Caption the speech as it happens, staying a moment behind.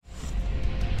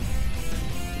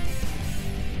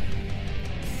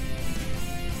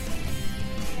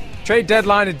Trade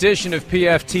deadline edition of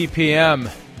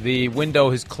PFTPM. The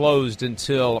window has closed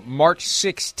until March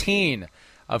 16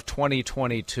 of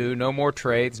 2022. No more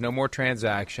trades, no more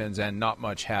transactions, and not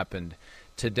much happened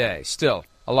today. Still,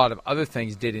 a lot of other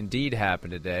things did indeed happen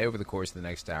today. Over the course of the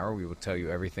next hour, we will tell you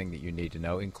everything that you need to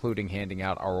know, including handing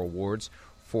out our awards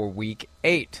for Week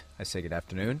 8. I say good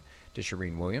afternoon to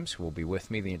Shireen Williams, who will be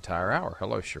with me the entire hour.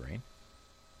 Hello, Shireen.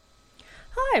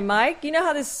 Hi, Mike. You know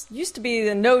how this used to be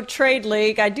the no-trade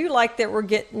league. I do like that we're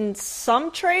getting some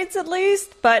trades at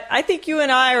least, but I think you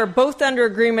and I are both under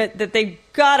agreement that they've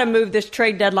got to move this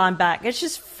trade deadline back. It's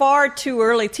just far too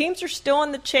early. Teams are still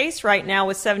in the chase right now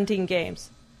with 17 games.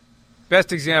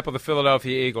 Best example, the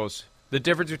Philadelphia Eagles. The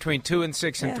difference between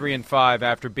 2-6 and 3-5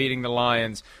 after beating the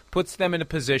Lions puts them in a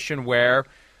position where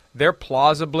they're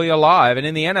plausibly alive. And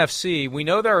in the NFC, we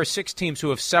know there are 6 teams who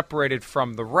have separated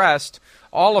from the rest.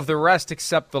 All of the rest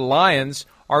except the Lions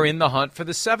are in the hunt for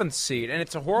the 7th seed. And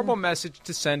it's a horrible message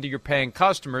to send to your paying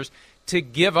customers to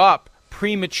give up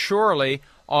prematurely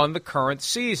on the current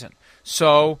season.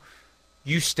 So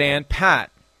you stand pat.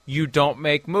 You don't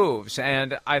make moves.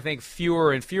 And I think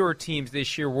fewer and fewer teams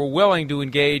this year were willing to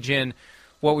engage in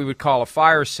what we would call a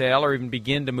fire sale or even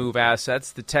begin to move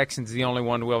assets. The Texans the only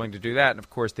one willing to do that. And, of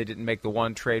course, they didn't make the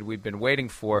one trade we've been waiting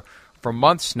for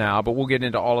months now. But we'll get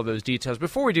into all of those details.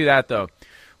 Before we do that, though,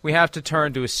 we have to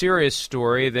turn to a serious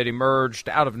story that emerged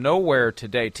out of nowhere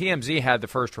today. TMZ had the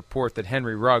first report that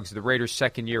Henry Ruggs, the Raiders'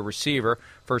 second-year receiver,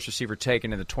 first receiver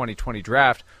taken in the 2020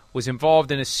 draft, was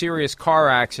involved in a serious car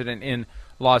accident in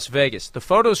Las Vegas. The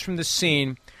photos from the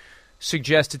scene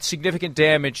suggested significant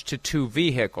damage to 2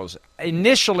 vehicles.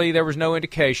 Initially, there was no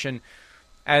indication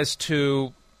as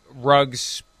to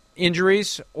Ruggs'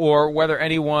 injuries or whether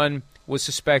anyone was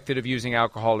suspected of using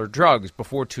alcohol or drugs.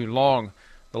 Before too long,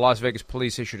 the Las Vegas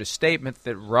police issued a statement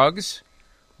that Ruggs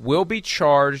will be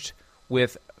charged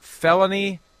with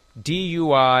felony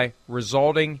DUI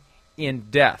resulting in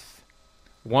death.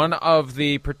 One of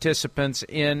the participants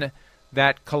in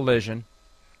that collision,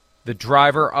 the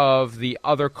driver of the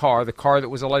other car, the car that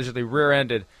was allegedly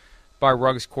rear-ended by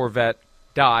Ruggs' Corvette,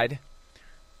 died.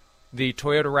 The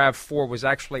Toyota RAV4 was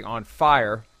actually on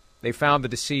fire. They found the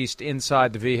deceased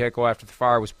inside the vehicle after the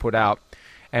fire was put out,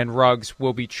 and Ruggs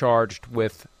will be charged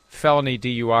with felony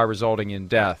DUI resulting in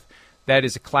death. That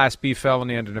is a Class B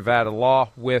felony under Nevada law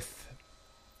with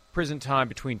prison time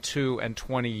between 2 and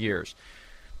 20 years.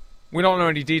 We don't know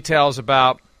any details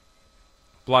about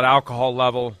blood alcohol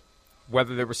level,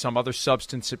 whether there was some other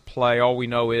substance at play. All we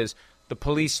know is the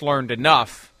police learned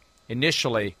enough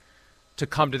initially to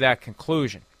come to that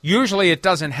conclusion. Usually it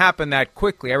doesn't happen that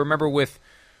quickly. I remember with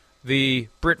the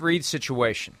Britt Reed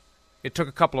situation, it took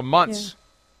a couple of months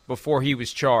before he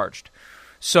was charged.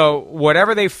 So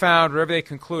whatever they found, whatever they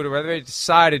concluded, whatever they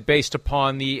decided based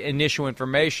upon the initial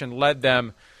information led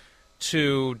them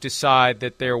to decide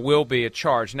that there will be a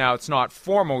charge. Now, it's not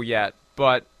formal yet,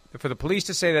 but for the police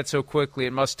to say that so quickly,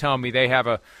 it must tell me they have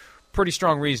a pretty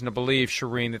strong reason to believe,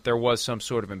 Shireen, that there was some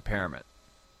sort of impairment.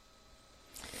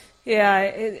 Yeah,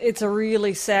 it's a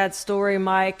really sad story,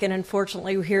 Mike, and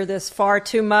unfortunately we hear this far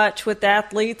too much with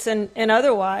athletes and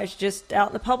otherwise just out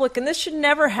in the public. And this should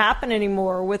never happen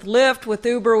anymore. With Lyft, with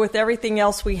Uber, with everything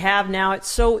else we have now, it's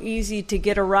so easy to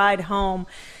get a ride home.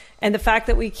 And the fact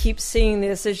that we keep seeing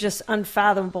this is just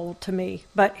unfathomable to me.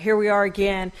 But here we are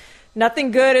again.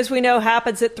 Nothing good, as we know,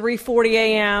 happens at 3:40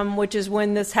 a.m., which is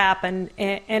when this happened,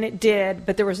 and it did.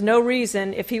 But there was no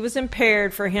reason, if he was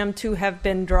impaired, for him to have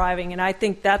been driving. And I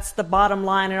think that's the bottom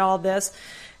line in all this.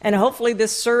 And hopefully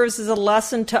this serves as a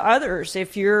lesson to others.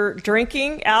 If you're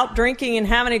out drinking and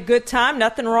having a good time,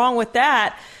 nothing wrong with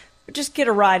that. But just get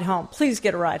a ride home. Please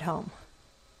get a ride home.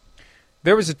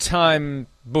 There was a time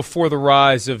before the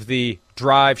rise of the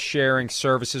drive-sharing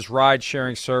services,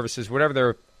 ride-sharing services, whatever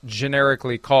they're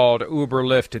generically called, Uber,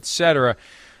 Lyft, etc.,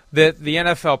 that the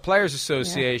NFL Players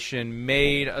Association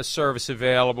made a service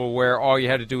available where all you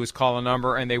had to do was call a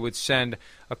number and they would send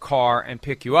a car and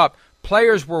pick you up.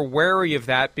 Players were wary of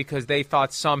that because they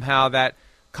thought somehow that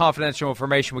confidential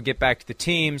information would get back to the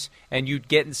teams and you'd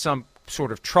get in some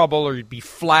sort of trouble or you'd be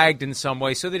flagged in some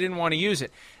way, so they didn't want to use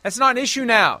it. That's not an issue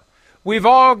now. We've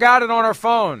all got it on our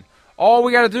phone. All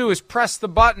we got to do is press the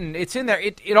button. It's in there.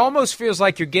 It almost feels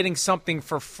like you're getting something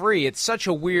for free. It's such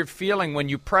a weird feeling when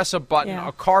you press a button,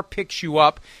 a car picks you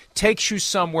up, takes you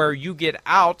somewhere, you get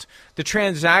out. The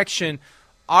transaction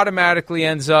automatically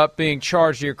ends up being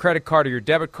charged to your credit card or your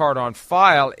debit card on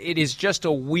file. It is just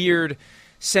a weird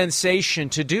sensation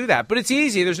to do that. But it's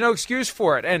easy. There's no excuse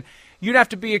for it. And You'd have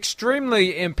to be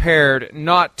extremely impaired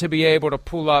not to be able to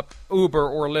pull up Uber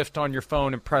or Lyft on your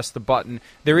phone and press the button.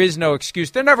 There is no excuse.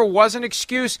 There never was an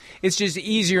excuse. It's just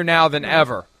easier now than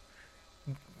ever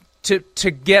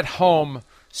to get home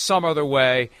some other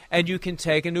way, and you can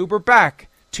take an Uber back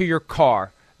to your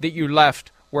car that you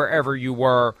left wherever you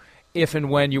were if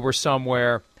and when you were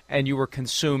somewhere and you were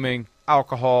consuming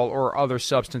alcohol or other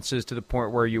substances to the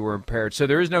point where you were impaired. So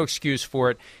there is no excuse for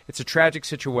it. It's a tragic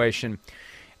situation.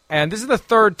 And this is the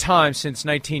third time since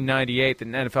 1998 that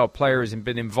an NFL player has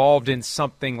been involved in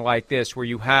something like this, where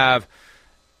you have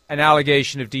an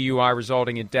allegation of DUI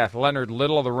resulting in death. Leonard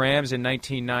Little of the Rams in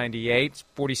 1998,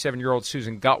 47-year-old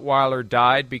Susan Gutweiler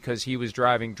died because he was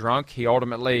driving drunk. He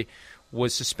ultimately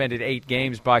was suspended 8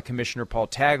 games by Commissioner Paul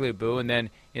Tagliabue. And then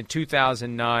in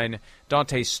 2009,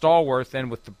 Dante Stallworth, then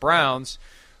with the Browns,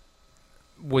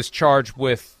 was charged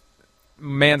with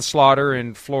manslaughter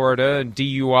in Florida and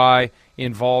DUI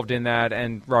involved in that,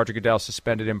 and Roger Goodell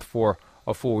suspended him for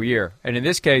a full year. And in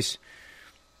this case,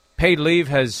 paid leave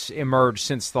has emerged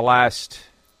since the last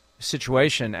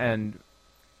situation, and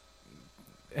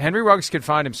Henry Ruggs could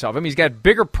find himself. I mean, he's got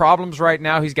bigger problems right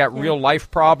now. He's got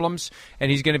real-life problems, and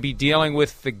he's going to be dealing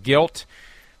with the guilt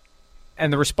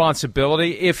and the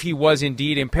responsibility if he was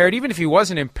indeed impaired. Even if he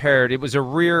wasn't impaired, it was a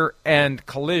rear-end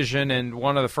collision, and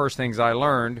one of the first things I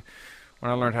learned when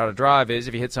I learned how to drive is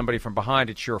if you hit somebody from behind,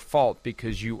 it's your fault,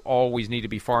 because you always need to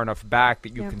be far enough back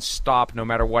that you can stop no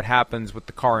matter what happens with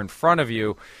the car in front of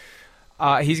you.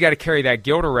 He's got to carry that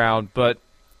guilt around, but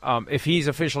if he's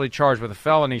officially charged with a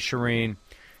felony, Shireen,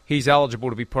 he's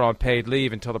eligible to be put on paid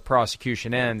leave until the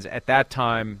prosecution ends. At that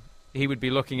time, he would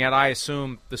be looking at, I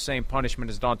assume, the same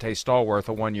punishment as Dante Stallworth,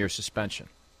 a 1-year suspension.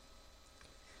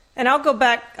 And I'll go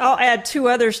back, I'll add 2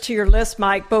 others to your list,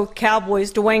 Mike, both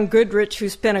Cowboys. Dwayne Goodrich, who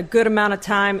spent a good amount of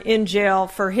time in jail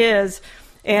for his,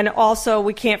 and also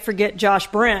we can't forget Josh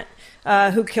Brent,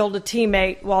 who killed a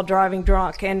teammate while driving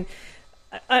drunk. And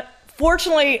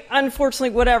unfortunately,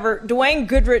 whatever, Dwayne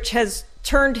Goodrich has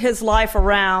turned his life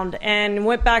around and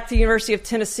went back to the University of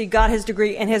Tennessee, got his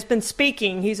degree, and has been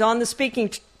speaking. He's on the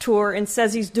speaking tour and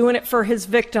says he's doing it for his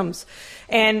victims.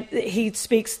 And he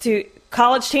speaks to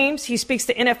college teams, he speaks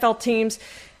to NFL teams,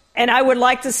 and I would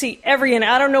like to see and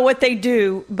I don't know what they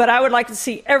do, but I would like to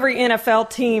see every NFL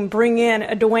team bring in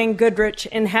a Dwayne Goodrich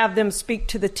and have them speak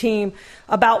to the team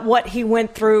about what he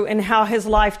went through and how his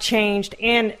life changed,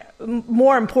 and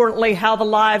more importantly, how the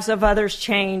lives of others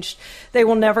changed. They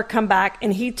will never come back,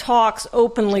 and he talks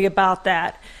openly about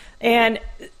that. And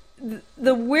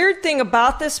the weird thing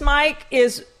about this, Mike,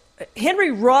 is Henry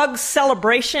Ruggs'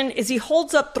 celebration is he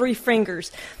holds up 3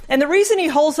 fingers. And the reason he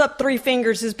holds up 3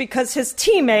 fingers is because his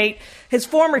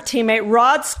former teammate,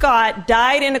 Rod Scott,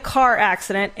 died in a car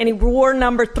accident, and he wore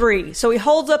number 3. So he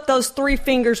holds up those 3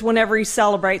 fingers whenever he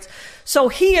celebrates. So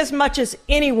he, as much as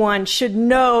anyone, should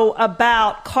know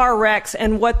about car wrecks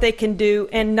and what they can do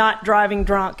and not driving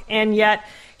drunk. And yet,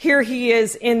 here he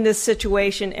is in this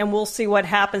situation, and we'll see what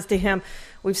happens to him.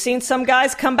 We've seen some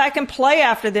guys come back and play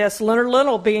after this, Leonard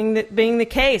Little being the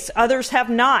case. Others have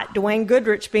not, Dwayne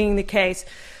Goodrich being the case.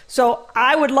 So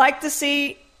I would like to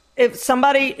see, if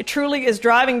somebody truly is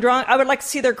driving drunk, I would like to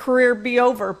see their career be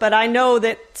over. But I know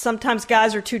that sometimes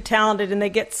guys are too talented and they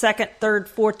get 2nd, 3rd,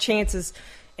 4th chances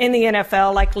in the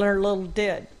NFL like Leonard Little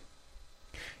did.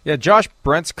 Yeah, Josh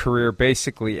Brent's career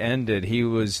basically ended. He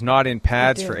was not in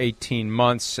pads for 18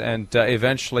 months, and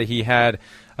eventually he had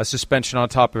a suspension on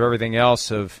top of everything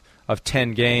else of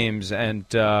 10 games, and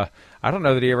I don't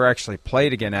know that he ever actually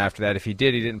played again after that. If he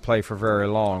did, he didn't play for very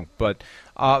long. But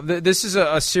this is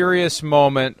a serious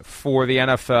moment for the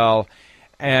NFL,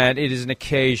 and it is an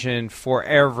occasion for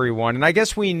everyone. And I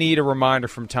guess we need a reminder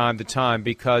from time to time,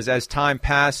 because as time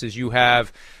passes, you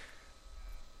have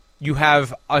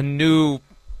a new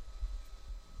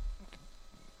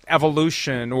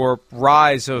evolution or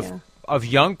rise of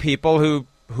young people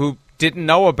who didn't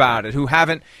know about it, who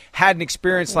haven't had an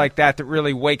experience like that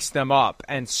really wakes them up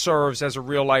and serves as a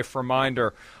real-life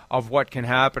reminder of what can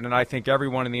happen. And I think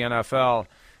everyone in the NFL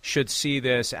should see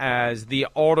this as the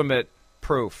ultimate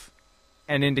proof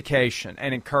and indication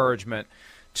and encouragement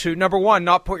to, number one,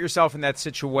 not put yourself in that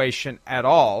situation at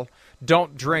all.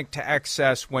 Don't drink to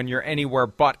excess when you're anywhere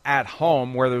but at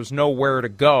home, where there's nowhere to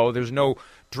go. There's no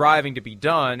driving to be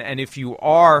done. And if you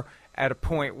are at a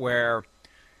point where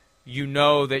you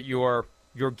know that you're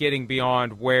getting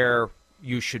beyond where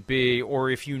you should be, or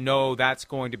if you know that's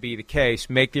going to be the case,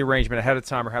 make the arrangement ahead of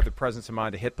time or have the presence of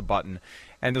mind to hit the button.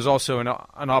 And there's also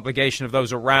an obligation of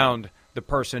those around the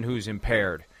person who's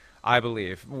impaired, I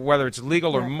believe, whether it's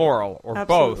legal or moral or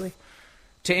both,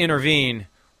 to intervene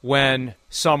when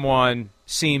someone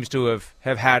seems to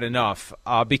have had enough,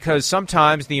 because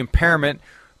sometimes the impairment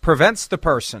prevents the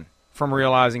person from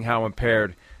realizing how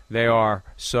impaired they are.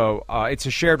 So it's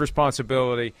a shared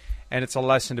responsibility, and it's a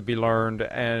lesson to be learned,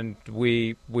 and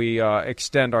we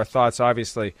extend our thoughts,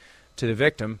 obviously, to the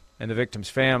victim and the victim's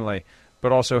family,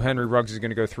 but also Henry Ruggs is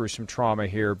going to go through some trauma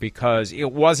here because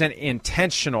it wasn't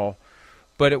intentional,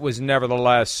 but it was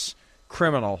nevertheless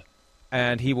criminal,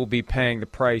 and he will be paying the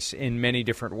price in many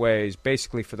different ways,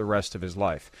 basically for the rest of his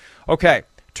life. Okay,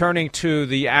 turning to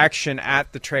the action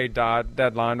at the trade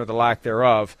deadline, or the lack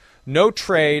thereof, no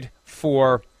trade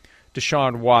for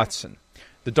Deshaun Watson.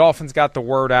 The Dolphins got the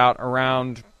word out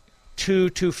around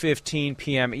 2:15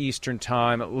 p.m. Eastern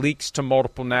Time. It leaks to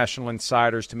multiple national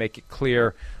insiders to make it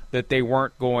clear that they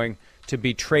weren't going to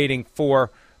be trading for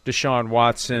Deshaun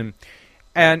Watson.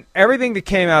 And everything that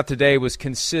came out today was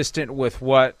consistent with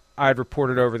what I'd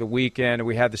reported over the weekend, and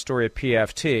we had the story at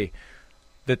PFT,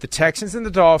 that the Texans and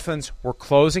the Dolphins were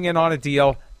closing in on a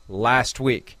deal last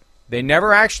week. They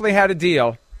never actually had a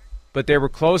deal, but they were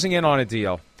closing in on a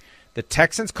deal. The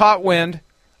Texans caught wind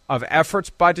of efforts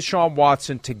by Deshaun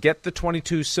Watson to get the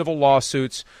 22 civil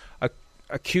lawsuits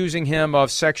accusing him of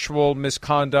sexual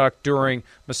misconduct during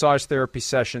massage therapy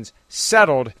sessions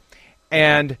settled,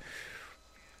 and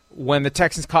when the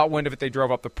Texans caught wind of it, they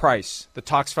drove up the price. The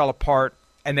talks fell apart,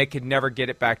 and they could never get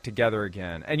it back together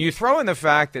again. And you throw in the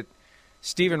fact that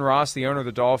Stephen Ross, the owner of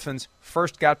the Dolphins,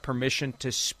 first got permission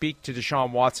to speak to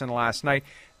Deshaun Watson last night.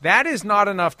 That is not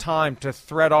enough time to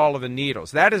thread all of the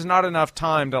needles. That is not enough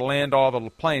time to land all the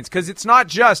planes, because it's not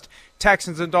just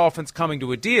Texans and Dolphins coming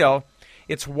to a deal.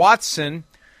 It's Watson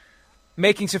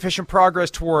making sufficient progress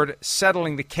toward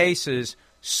settling the cases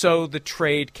so the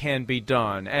trade can be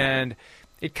done. And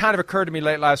it kind of occurred to me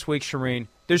late last week, Shireen,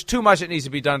 there's too much that needs to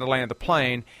be done to land the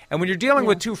plane. And when you're dealing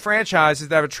with two franchises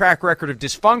that have a track record of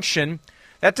dysfunction,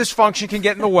 that dysfunction can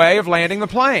get in the way of landing the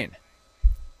plane.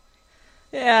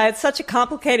 Yeah, it's such a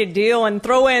complicated deal, and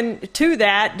throw in to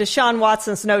that Deshaun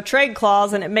Watson's no trade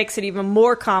clause, and it makes it even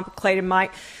more complicated,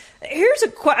 Mike.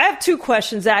 I have two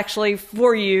questions actually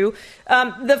for you.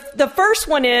 The first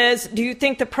one is, do you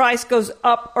think the price goes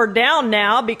up or down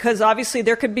now? Because obviously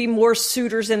there could be more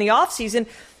suitors in the offseason.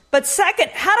 But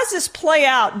second, how does this play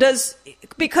out?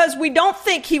 Because we don't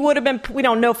think he would have been, we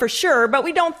don't know for sure, but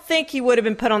we don't think he would have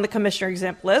been put on the commissioner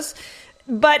exempt list.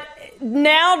 But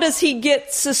now does he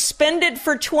get suspended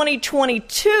for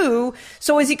 2022?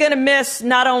 So is he going to miss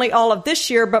not only all of this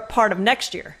year, but part of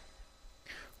next year?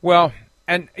 Well,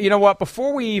 and you know what?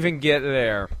 Before we even get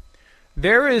there,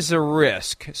 there is a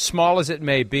risk, small as it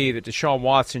may be, that Deshaun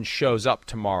Watson shows up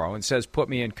tomorrow and says, "Put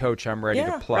me in, coach, I'm ready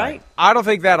to play." Right. I don't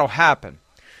think that'll happen.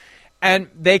 And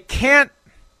they can't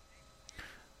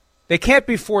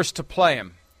be forced to play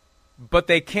him, but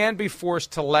they can be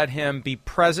forced to let him be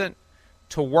present,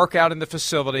 to work out in the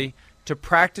facility, to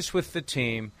practice with the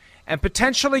team, and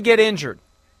potentially get injured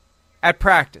at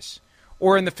practice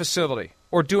or in the facility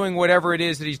or doing whatever it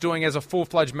is that he's doing as a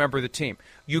full-fledged member of the team.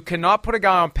 You cannot put a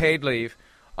guy on paid leave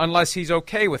unless he's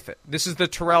okay with it. This is the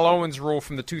Terrell Owens rule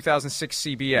from the 2006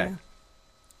 CBA. Yeah.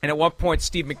 And at one point,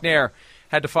 Steve McNair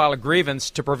had to file a grievance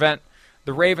to prevent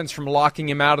the Ravens from locking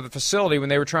him out of the facility when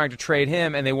they were trying to trade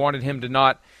him, and they wanted him to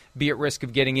not be at risk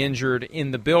of getting injured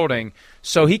in the building.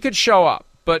 So he could show up.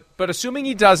 But assuming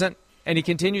he doesn't, and he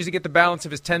continues to get the balance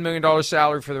of his $10 million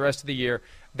salary for the rest of the year,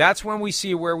 that's when we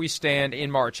see where we stand in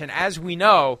March. And as we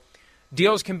know,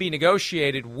 deals can be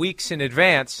negotiated weeks in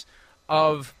advance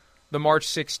of the March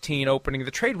 16 opening of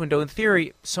the trade window. In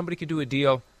theory, somebody could do a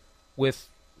deal with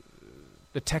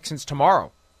the Texans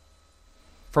tomorrow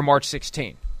for March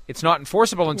 16. It's not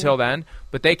enforceable until then,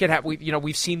 but they could have.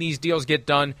 We've seen these deals get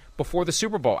done before the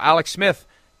Super Bowl. Alex Smith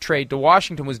trade to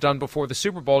Washington was done before the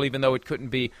Super Bowl, even though it couldn't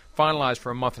be finalized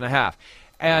for a month and a half.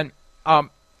 And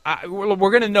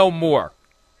we're going to know more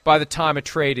by the time a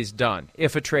trade is done,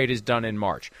 if a trade is done in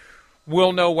March.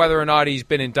 We'll know whether or not he's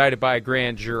been indicted by a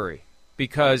grand jury,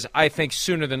 because I think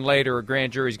sooner than later a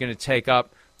grand jury is going to take up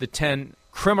the 10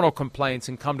 criminal complaints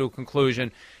and come to a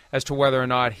conclusion as to whether or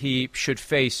not he should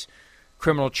face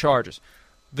criminal charges.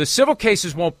 The civil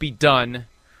cases won't be done,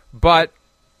 but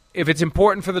if it's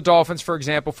important for the Dolphins, for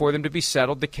example, for them to be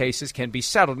settled, the cases can be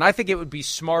settled. And I think it would be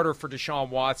smarter for Deshaun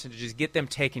Watson to just get them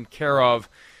taken care of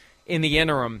in the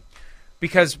interim,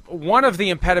 because one of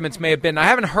the impediments may have been, I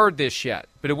haven't heard this yet,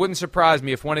 but it wouldn't surprise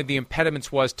me if one of the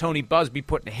impediments was Tony Busby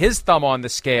putting his thumb on the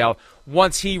scale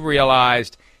once he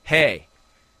realized, hey,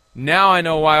 now I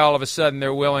know why all of a sudden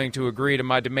they're willing to agree to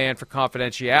my demand for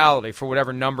confidentiality for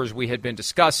whatever numbers we had been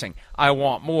discussing. I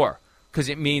want more, because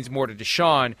it means more to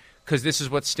Deshaun, because this is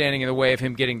what's standing in the way of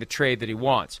him getting the trade that he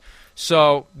wants.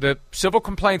 So the civil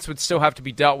complaints would still have to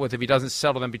be dealt with if he doesn't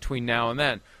settle them between now and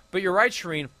then. But you're right,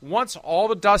 Shireen. Once all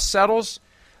the dust settles,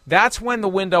 that's when the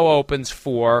window opens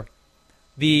for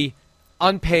the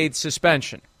unpaid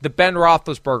suspension, the Ben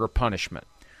Roethlisberger punishment,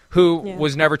 who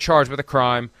was never charged with a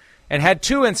crime and had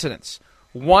two incidents.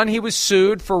 One, he was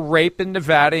sued for rape in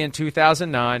Nevada in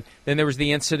 2009. Then there was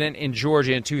the incident in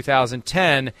Georgia in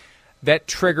 2010 that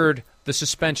triggered the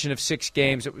suspension of 6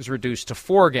 games. It was reduced to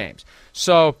 4 games.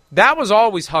 So that was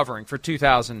always hovering for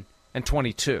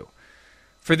 2022.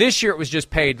 For this year, it was just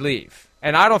paid leave.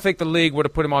 And I don't think the league would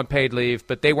have put him on paid leave,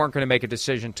 but they weren't going to make a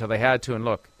decision until they had to. And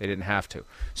look, they didn't have to.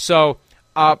 So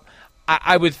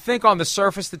I would think on the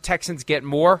surface the Texans get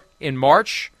more in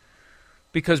March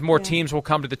because more teams will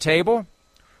come to the table.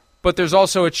 But there's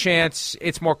also a chance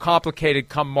it's more complicated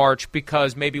come March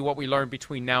because maybe what we learn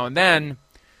between now and then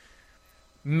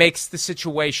makes the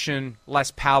situation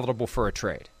less palatable for a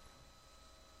trade.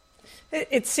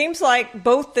 It seems like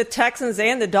both the Texans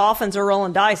and the Dolphins are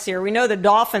rolling dice here. We know the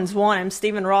Dolphins want him.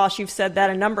 Stephen Ross, you've said that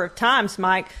a number of times,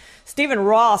 Mike. Stephen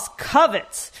Ross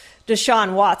covets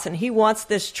Deshaun Watson. He wants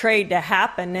this trade to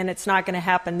happen, and it's not going to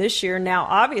happen this year now,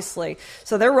 obviously.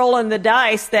 So they're rolling the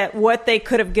dice that what they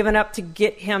could have given up to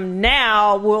get him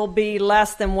now will be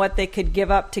less than what they could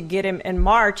give up to get him in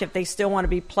March if they still want to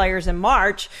be players in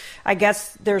March. I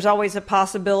guess there's always a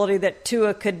possibility that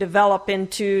Tua could develop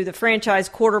into the franchise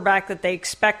quarterback that they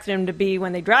expected him to be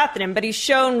when they drafted him, but he's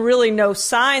shown really no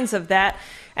signs of that.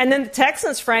 And then the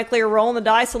Texans, frankly, are rolling the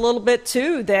dice a little bit,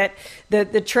 too, that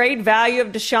the trade value of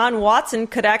Deshaun Watson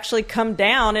could actually come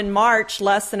down in March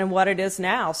less than what it is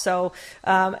now. So,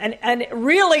 and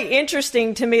really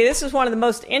interesting to me, this is one of the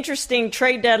most interesting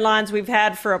trade deadlines we've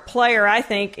had for a player, I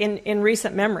think, in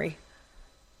recent memory.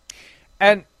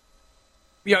 And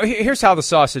here's how the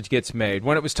sausage gets made.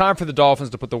 When it was time for the Dolphins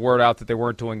to put the word out that they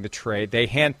weren't doing the trade, they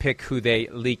handpick who they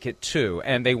leak it to,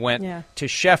 and they went to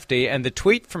Shefty. And the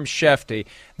tweet from Shefty,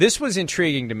 this was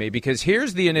intriguing to me because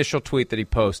here's the initial tweet that he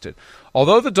posted.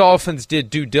 Although the Dolphins did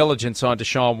due diligence on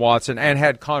Deshaun Watson and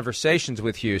had conversations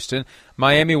with Houston,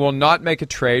 Miami will not make a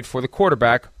trade for the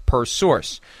quarterback, per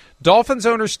source. Dolphins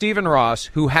owner Stephen Ross,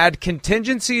 who had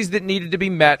contingencies that needed to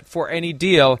be met for any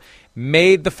deal,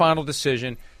 made the final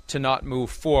decision to not move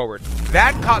forward.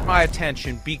 That caught my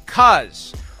attention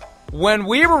because when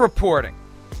we were reporting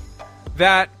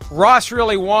that Ross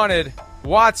really wanted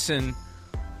Watson,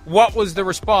 what was the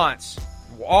response?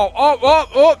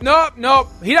 No.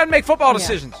 He doesn't make football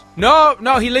decisions. No,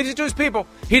 he leaves it to his people.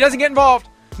 He doesn't get involved.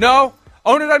 No,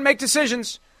 owner doesn't make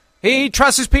decisions. He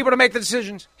trusts his people to make the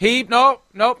decisions. No.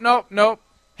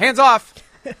 Hands off.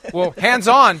 Well, hands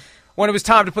on when it was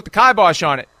time to put the kibosh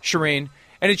on it, Shireen.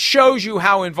 And it shows you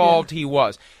how involved he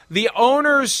was. The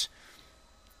owners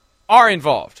are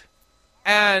involved.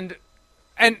 And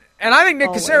I think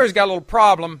Nick Casero's got a little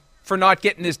problem for not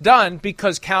getting this done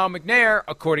because Cal McNair,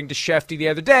 according to Shefty the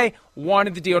other day,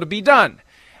 wanted the deal to be done.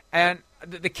 And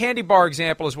the candy bar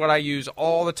example is what I use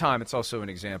all the time. It's also an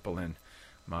example in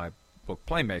my book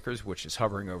Playmakers, which is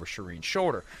hovering over Shireen's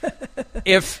shoulder.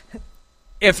 If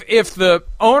the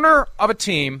owner of a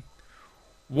team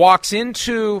walks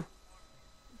into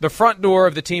the front door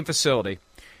of the team facility,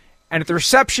 and at the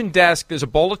reception desk there's a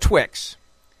bowl of Twix,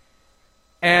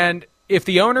 and if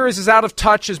the owner is as out of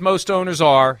touch as most owners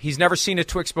are, he's never seen a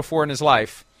Twix before in his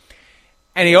life,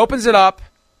 and he opens it up,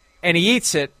 and he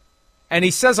eats it, and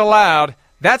he says aloud,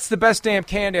 "That's the best damn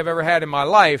candy I've ever had in my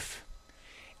life,"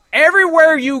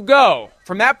 everywhere you go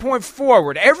from that point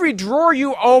forward, every drawer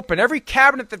you open, every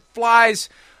cabinet that flies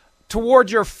toward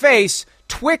your face,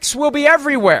 Twix will be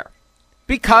everywhere.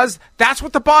 Because that's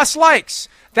what the boss likes.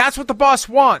 That's what the boss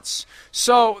wants.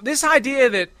 So this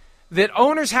idea that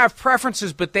owners have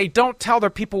preferences but they don't tell their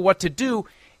people what to do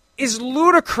is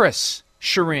ludicrous,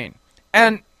 Shireen.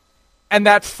 And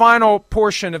that final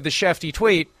portion of the Shefty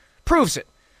tweet proves it.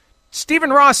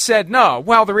 Stephen Ross said no.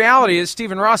 Well, the reality is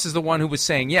Stephen Ross is the one who was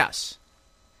saying yes.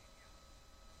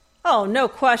 Oh, no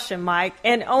question, Mike.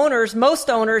 And most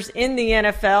owners in the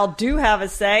NFL do have a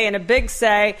say, and a big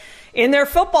say, in their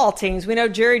football teams. We know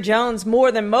Jerry Jones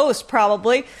more than most,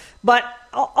 probably, but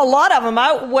a lot of them,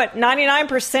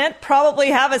 99%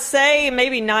 probably have a say,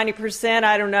 maybe 90%,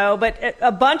 I don't know, but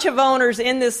a bunch of owners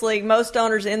in this league, most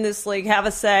owners in this league have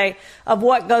a say of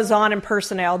what goes on in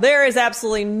personnel. There is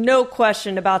absolutely no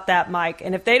question about that, Mike.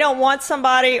 And if they don't want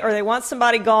somebody or they want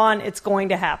somebody gone, it's going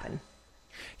to happen.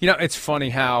 It's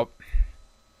funny how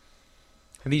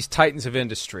these titans of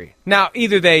industry, now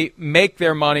either they make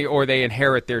their money or they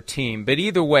inherit their team, but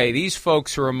either way, these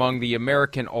folks are among the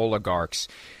American oligarchs.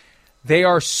 They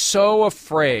are so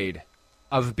afraid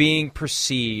of being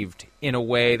perceived in a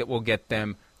way that will get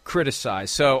them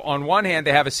criticized. So on one hand,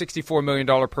 they have a $64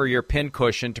 million per year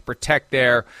pincushion to protect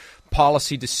their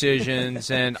policy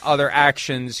decisions and other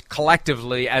actions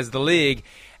collectively as the league,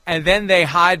 and then they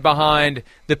hide behind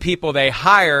the people they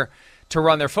hire to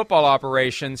run their football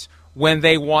operations when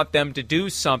they want them to do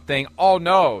something. Oh,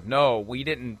 no, we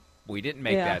didn't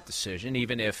make that decision,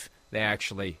 even if they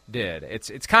actually did.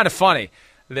 It's kind of funny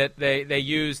that they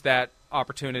use that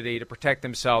opportunity to protect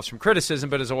themselves from criticism,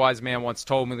 but as a wise man once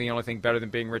told me, the only thing better than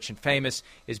being rich and famous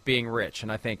is being rich.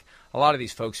 And I think a lot of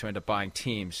these folks who end up buying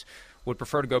teams would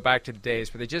prefer to go back to the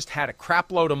days where they just had a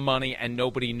crap load of money and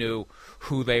nobody knew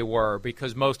who they were,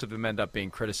 because most of them end up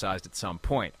being criticized at some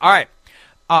point. All right,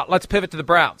 let's pivot to the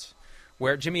Browns,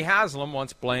 where Jimmy Haslam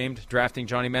once blamed drafting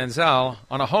Johnny Manziel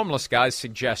on a homeless guy's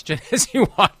suggestion as he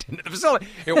walked into the facility.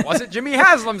 It wasn't Jimmy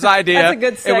Haslam's idea. That's a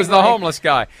good segue. It was the homeless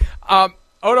guy.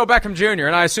 Odell Beckham Jr.,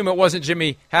 and I assume it wasn't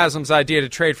Jimmy Haslam's idea to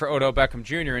trade for Odell Beckham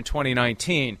Jr. in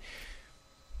 2019.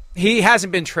 He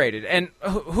hasn't been traded. And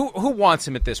who wants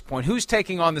him at this point? Who's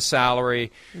taking on the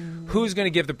salary? Who's going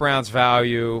to give the Browns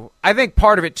value? I think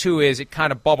part of it, too, is it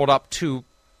kind of bubbled up too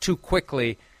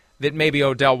quickly that maybe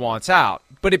Odell wants out.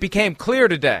 But it became clear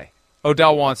today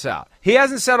Odell wants out. He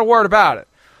hasn't said a word about it.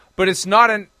 But it's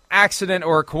not an accident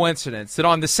or a coincidence that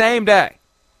on the same day,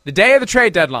 the day of the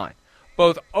trade deadline,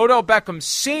 both Odell Beckham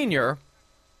Sr.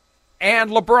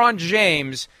 and LeBron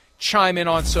James chime in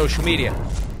on social media.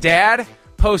 Dad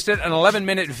posted an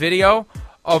 11-minute video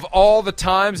of all the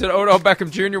times that Odell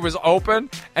Beckham Jr. was open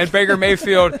and Baker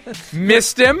Mayfield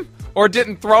missed him or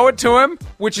didn't throw it to him,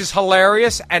 which is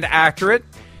hilarious and accurate.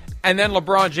 And then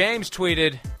LeBron James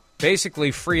tweeted,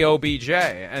 basically, free OBJ.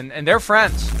 And they're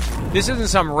friends. This isn't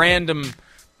some random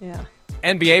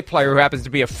NBA player who happens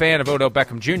to be a fan of Odell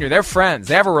Beckham Jr. They're friends.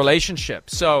 They have a relationship.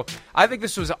 So I think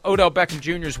this was Odell Beckham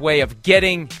Jr.'s way of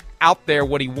getting out there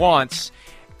what he wants.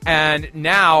 And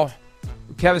now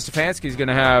Kevin Stefanski is going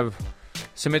to have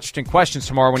some interesting questions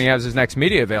tomorrow when he has his next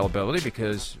media availability,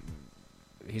 because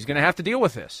he's going to have to deal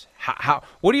with this.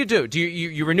 What do you do? Do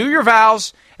you renew your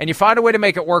vows and you find a way to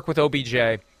make it work with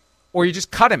OBJ, or you just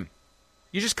cut him?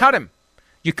 You just cut him.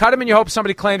 You cut him and you hope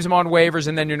somebody claims him on waivers,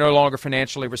 and then you're no longer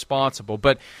financially responsible.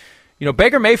 But,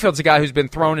 Baker Mayfield's a guy who's been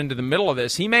thrown into the middle of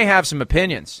this. He may have some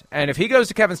opinions. And if he goes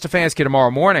to Kevin Stefanski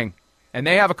tomorrow morning and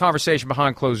they have a conversation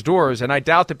behind closed doors, and I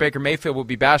doubt that Baker Mayfield will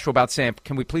be bashful about saying,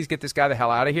 can we please get this guy the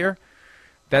hell out of here?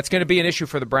 That's going to be an issue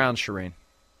for the Browns, Shireen.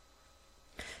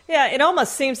 Yeah, it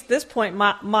almost seems at this point,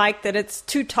 Mike, that it's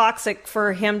too toxic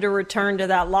for him to return to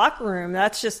that locker room.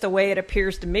 That's just the way it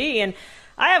appears to me. And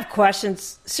I have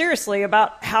questions, seriously,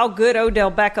 about how good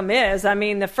Odell Beckham is. I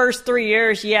mean, the first 3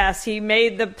 years, yes, he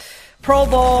made the Pro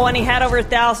Bowl and he had over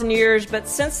 1,000 years, but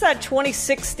since that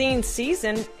 2016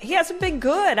 season, he hasn't been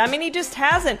good. I mean, he just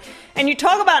hasn't. And you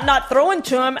talk about not throwing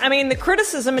to him. I mean, the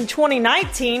criticism in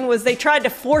 2019 was they tried to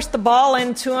force the ball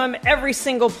into him every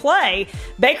single play.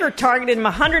 Baker targeted him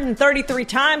 133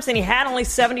 times and he had only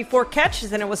 74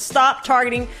 catches, and it was stop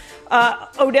targeting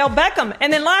Odell Beckham.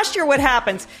 And then last year, what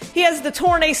happens? He has the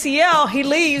torn ACL. He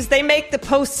leaves. They make the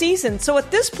postseason. So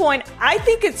at this point, I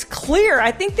think it's clear.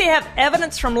 I think they have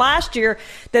evidence from last year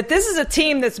that this is a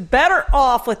team that's better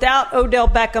off without Odell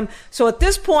Beckham. So at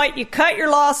this point, you cut your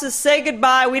losses, say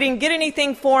goodbye. We didn't get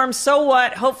anything for him. So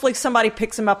what? Hopefully somebody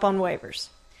picks him up on waivers.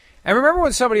 And remember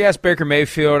when somebody asked Baker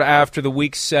Mayfield after the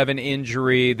Week 7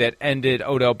 injury that ended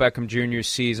Odell Beckham Jr.'s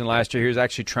season last year, he was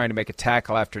actually trying to make a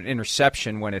tackle after an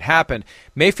interception when it happened.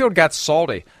 Mayfield got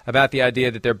salty about the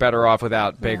idea that they're better off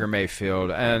without Baker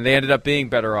Mayfield, and they ended up being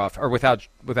better off, or without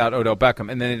Odell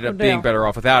Beckham, and then ended up being better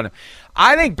off without him.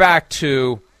 I think back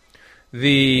to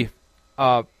the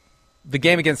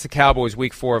game against the Cowboys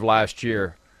Week 4 of last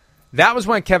year. That was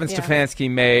when Kevin Stefanski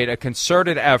made a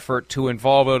concerted effort to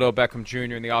involve Odell Beckham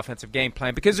Jr. in the offensive game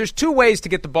plan, because there's two ways to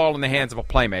get the ball in the hands of a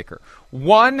playmaker.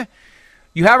 One,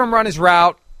 you have him run his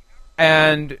route,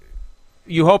 and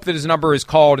you hope that his number is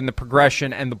called in the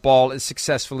progression and the ball is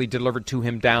successfully delivered to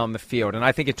him down the field. And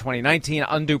I think in 2019,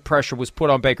 undue pressure was put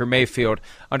on Baker Mayfield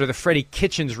under the Freddie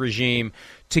Kitchens regime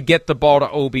to get the ball to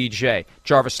OBJ.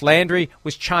 Jarvis Landry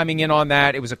was chiming in on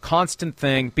that. It was a constant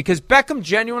thing because Beckham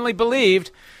genuinely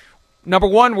believed, number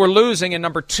one, we're losing, and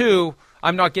number two,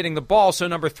 I'm not getting the ball, so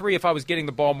number three, if I was getting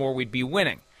the ball more, we'd be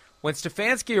winning. When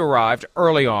Stefanski arrived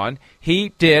early on, he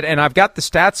did, and I've got the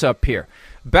stats up here.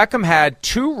 Beckham had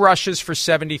 2 rushes for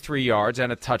 73 yards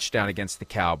and a touchdown against the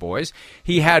Cowboys.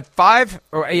 He had 5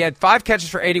 catches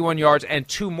for 81 yards and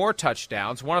 2 more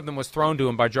touchdowns. One of them was thrown to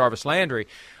him by Jarvis Landry.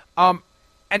 And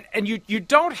you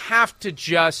don't have to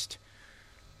just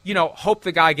hope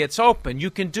the guy gets open. You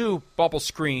can do bubble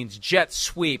screens, jet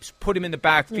sweeps, put him in the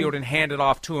backfield and hand it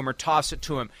off to him or toss it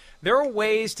to him. There are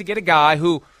ways to get a guy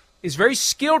who is very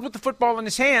skilled with the football in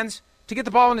his hands to get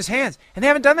the ball in his hands. And they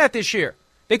haven't done that this year.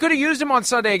 They could have used him on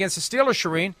Sunday against the Steelers,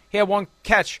 Shireen. He had one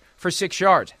catch for 6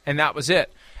 yards, and that was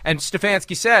it. And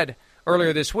Stefanski said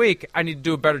earlier this week, I need to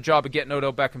do a better job of getting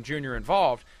Odell Beckham Jr.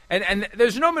 involved. And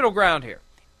there's no middle ground here.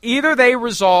 Either they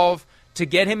resolve to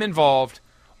get him involved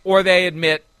or they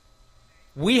admit,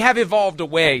 we have evolved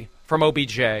away from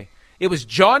OBJ. It was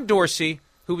John Dorsey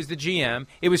who was the GM.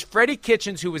 It was Freddie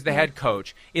Kitchens who was the head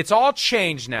coach. It's all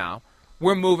changed now.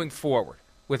 We're moving forward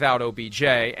without OBJ.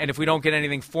 And if we don't get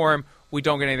anything for him, we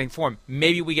don't get anything for him.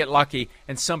 Maybe we get lucky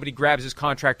and somebody grabs his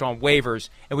contract on waivers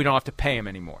and we don't have to pay him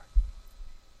anymore.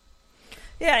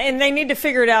 Yeah, and they need to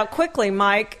figure it out quickly,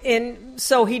 Mike, and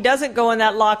so he doesn't go in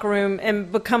that locker room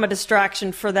and become a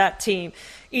distraction for that team.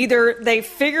 Either they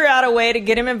figure out a way to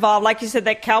get him involved. Like you said,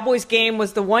 that Cowboys game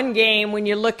was the one game when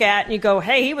you look at and you go,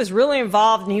 hey, he was really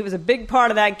involved and he was a big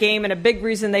part of that game and a big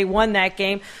reason they won that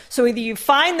game. So either you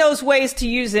find those ways to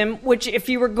use him, which if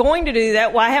you were going to do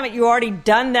that, why haven't you already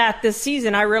done that this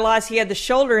season? I realize he had the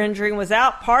shoulder injury and was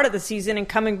out part of the season and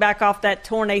coming back off that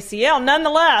torn ACL.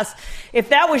 Nonetheless, if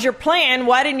that was your plan,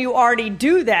 why didn't you already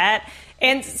do that?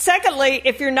 And secondly,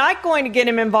 if you're not going to get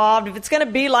him involved, if it's going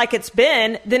to be like it's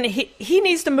been, then he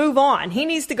needs to move on. He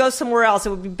needs to go somewhere else.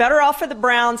 It would be better off for the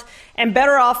Browns and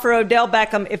better off for Odell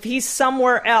Beckham if he's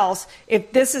somewhere else,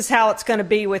 if this is how it's going to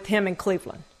be with him in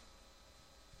Cleveland.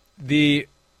 The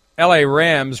L.A.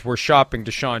 Rams were shopping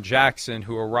Deshaun Jackson,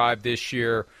 who arrived this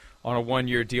year on a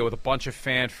one-year deal with a bunch of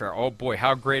fanfare. Oh, boy,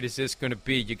 how great is this going to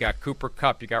be? You got Cooper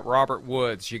Kupp, you got Robert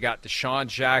Woods, you got Deshaun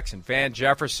Jackson, Van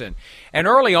Jefferson. And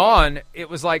early on, it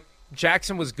was like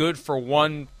Jackson was good for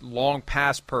one long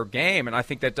pass per game, and I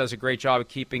think that does a great job of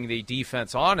keeping the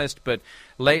defense honest. But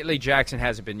lately, Jackson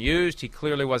hasn't been used. He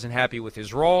clearly wasn't happy with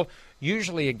his role.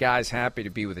 Usually a guy's happy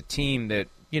to be with a team that,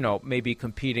 may be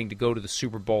competing to go to the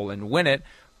Super Bowl and win it.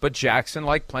 But Jackson,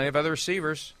 like plenty of other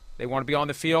receivers, they want to be on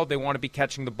the field. They want to be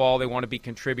catching the ball. They want to be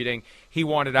contributing. He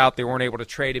wanted out. They weren't able to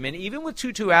trade him. And even with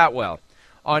Tutu Atwell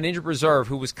on injured reserve,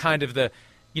 who was kind of the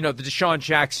Deshaun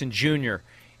Jackson Jr.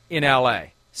 in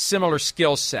L.A., similar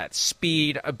skill set,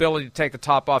 speed, ability to take the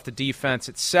top off the defense,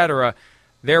 etc.,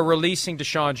 they're releasing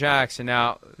Deshaun Jackson.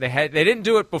 Now, they didn't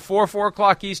do it before 4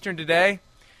 o'clock Eastern today,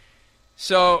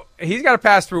 so he's got to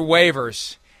pass through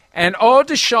waivers. And,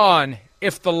 Deshaun,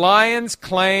 if the Lions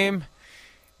claim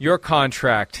your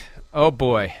contract, oh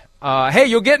boy. Hey,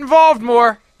 you'll get involved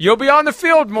more. You'll be on the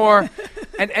field more.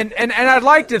 and I'd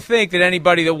like to think that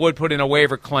anybody that would put in a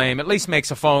waiver claim at least makes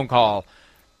a phone call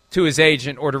to his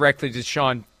agent or directly to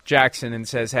Deshaun Jackson and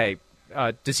says, hey,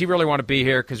 does he really want to be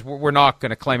here? Because we're not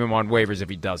going to claim him on waivers if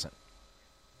he doesn't.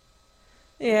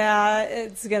 Yeah,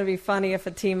 it's going to be funny if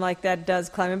a team like that does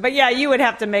claim him. But, yeah, you would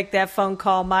have to make that phone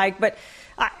call, Mike. But,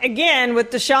 again, with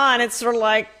Deshaun, it's sort of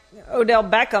like, Odell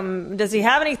Beckham, does he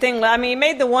have anything? I mean, he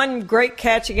made the one great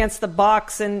catch against the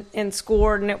Bucs and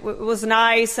scored, and it was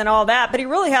nice and all that, but he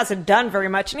really hasn't done very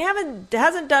much, and he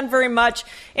hasn't done very much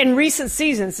in recent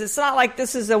seasons. It's not like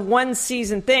this is a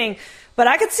one-season thing. But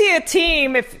I could see a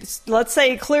team, if, let's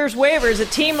say, he clears waivers, a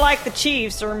team like the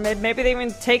Chiefs, or maybe they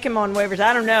even take him on waivers,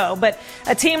 I don't know. But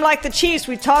a team like the Chiefs,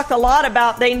 we talked a lot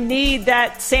about they need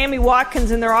that Sammy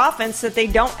Watkins in their offense that they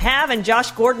don't have, and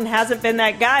Josh Gordon hasn't been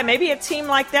that guy. Maybe a team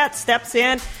like that steps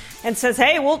in and says,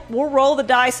 hey, we'll roll the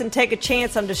dice and take a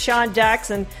chance on Deshaun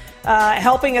Jackson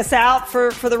helping us out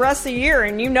for the rest of the year.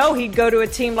 And he'd go to a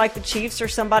team like the Chiefs or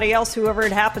somebody else, whoever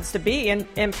it happens to be,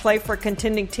 and play for a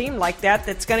contending team like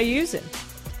that's going to use him.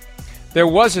 There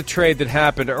was a trade that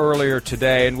happened earlier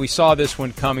today, and we saw this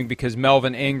one coming because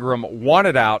Melvin Ingram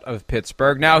wanted out of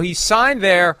Pittsburgh. Now, he signed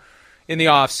there in the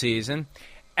offseason,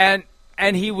 and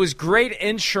he was great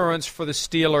insurance for the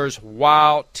Steelers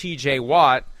while T.J.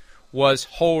 Watt was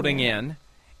holding in.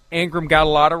 Ingram got a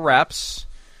lot of reps.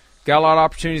 Got a lot of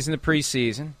opportunities in the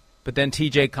preseason, but then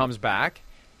TJ comes back,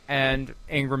 and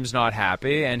Ingram's not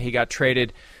happy, and he got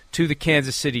traded to the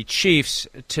Kansas City Chiefs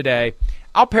today.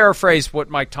 I'll paraphrase what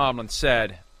Mike Tomlin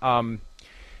said, and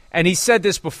he said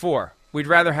this before. We'd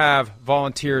rather have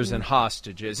volunteers than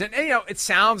hostages. And it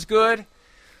sounds good,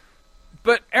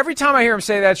 but every time I hear him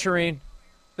say that, Shireen,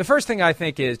 the first thing I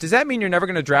think is, does that mean you're never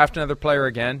going to draft another player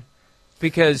again?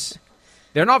 Because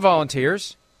they're not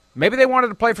volunteers. Maybe they wanted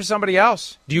to play for somebody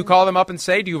else. Do you call them up and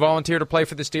say, do you volunteer to play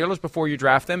for the Steelers before you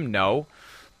draft them? No.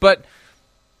 But,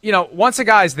 once a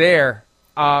guy's there,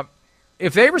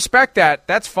 if they respect that,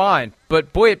 that's fine.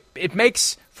 But, boy, it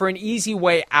makes for an easy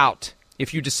way out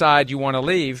if you decide you want to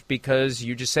leave because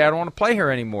you just say, I don't want to play here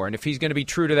anymore. And if he's going to be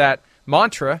true to that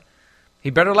mantra,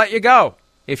 he better let you go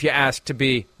if you ask to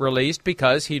be released,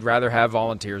 because he'd rather have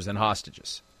volunteers than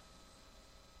hostages.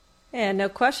 Yeah, no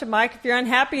question, Mike. If you're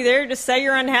unhappy there, just say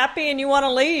you're unhappy and you want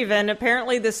to leave. And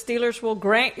apparently the Steelers will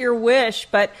grant your wish.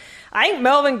 But I think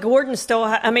Melvin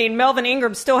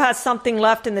Ingram still has something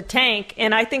left in the tank.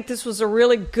 And I think this was a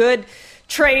really good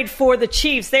trade for the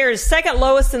Chiefs. They're second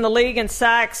lowest in the league in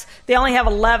sacks. They only have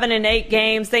 11 in 8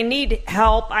 games. They need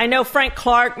help. I know Frank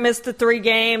Clark missed the 3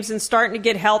 games and starting to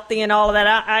get healthy and all of that.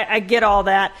 I get all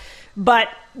that. But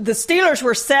the Steelers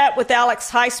were set with Alex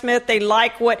Highsmith. They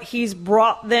like what he's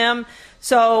brought them.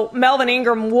 So Melvin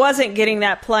Ingram wasn't getting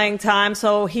that playing time,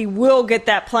 so he will get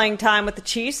that playing time with the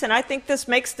Chiefs, and I think this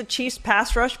makes the Chiefs'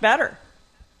 pass rush better.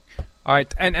 All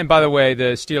right, and by the way,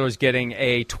 the Steelers getting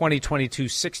a 2022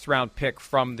 sixth-round pick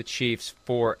from the Chiefs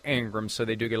for Ingram, so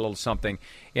they do get a little something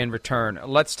in return.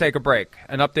 Let's take a break.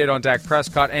 An update on Dak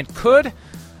Prescott, and could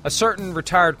a certain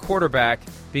retired quarterback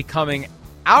be coming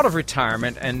out of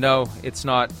retirement? And no, it's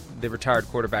not the retired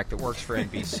quarterback that works for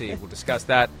NBC. We'll discuss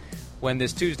that when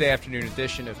this Tuesday afternoon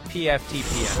edition of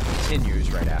PFTPM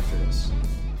continues right after this.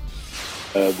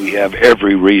 We have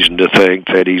every reason to think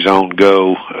that he's on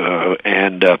go,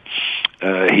 and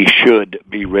he should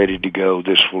be ready to go.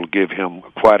 This will give him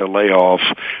quite a layoff,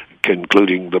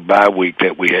 concluding the bye week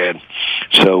that we had.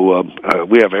 So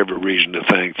we have every reason to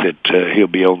think that he'll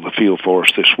be on the field for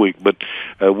us this week. But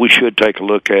we should take a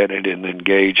look at it and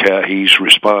engage how he's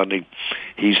responding.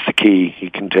 He's the key. He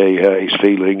can tell you how he's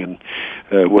feeling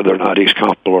and whether or not he's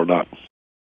comfortable or not.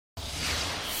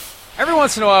 Every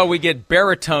once in a while we get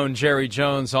baritone Jerry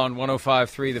Jones on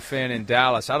 105.3 The Fan in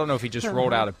Dallas. I don't know if he just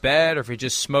rolled out of bed or if he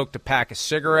just smoked a pack of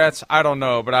cigarettes. I don't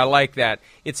know, but I like that.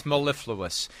 It's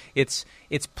mellifluous. It's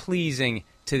pleasing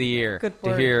to the ear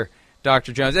to hear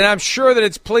Dr. Jones. And I'm sure that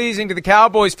it's pleasing to the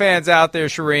Cowboys fans out there,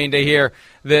 Shireen, to hear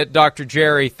that Dr.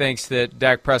 Jerry thinks that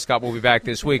Dak Prescott will be back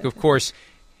this week. Of course,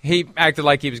 he acted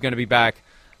like he was going to be back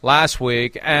last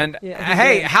week. And,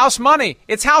 hey, house money.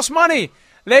 It's house money.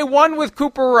 They won with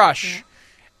Cooper Rush,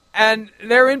 and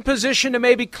they're in position to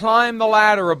maybe climb the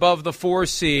ladder above the 4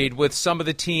 seed with some of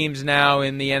the teams now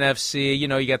in the NFC. You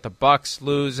know, you got the Bucs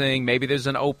losing. Maybe there's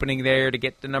an opening there to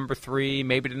get to number 3,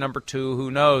 maybe to number 2.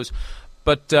 Who knows?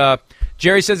 But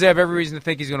Jerry says they have every reason to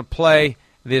think he's going to play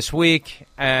this week,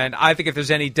 and I think if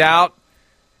there's any doubt,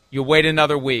 you wait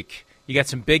another week. You got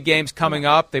some big games coming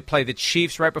up. They play the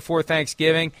Chiefs right before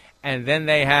Thanksgiving, and then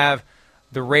they have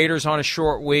the Raiders on a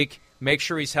short week. Make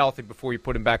sure he's healthy before you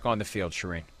put him back on the field,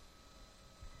 Shireen.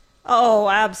 Oh,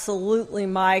 absolutely,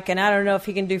 Mike. And I don't know if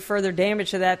he can do further damage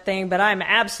to that thing, but I'm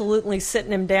absolutely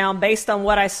sitting him down based on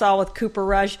what I saw with Cooper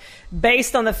Rush,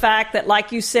 based on the fact that,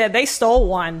 like you said, they stole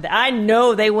one. I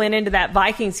know they went into that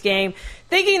Vikings game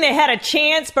thinking they had a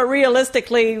chance, but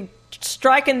realistically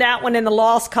striking that one in the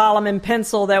loss column in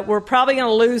pencil, that we're probably going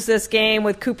to lose this game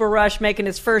with Cooper Rush making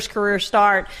his first career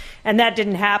start, and that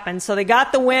didn't happen. So they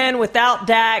got the win without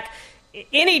Dak.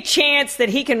 Any chance that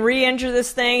he can re-injure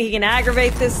this thing, he can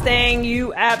aggravate this thing,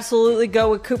 you absolutely go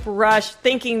with Cooper Rush,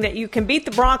 thinking that you can beat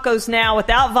the Broncos now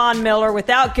without Von Miller,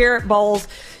 without Garrett Bowles.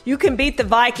 You can beat the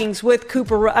Vikings with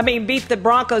beat the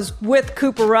Broncos with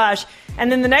Cooper Rush.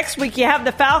 And then the next week you have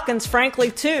the Falcons,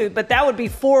 frankly, too. But that would be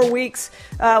 4 weeks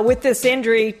with this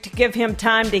injury to give him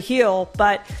time to heal.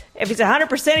 But if he's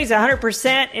 100%, he's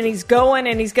 100%, and he's going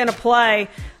and he's going to play.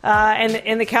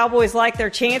 And the Cowboys like their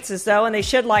chances, though, and they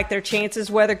should like their chances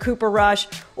whether Cooper Rush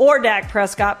or Dak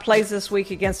Prescott plays this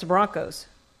week against the Broncos.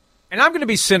 And I'm going to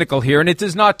be cynical here, and it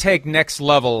does not take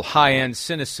next-level, high-end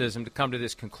cynicism to come to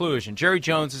this conclusion. Jerry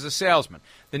Jones is a salesman.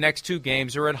 The next 2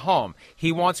 games are at home.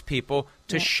 He wants people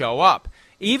to show up.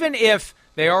 Even if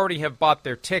they already have bought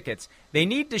their tickets, they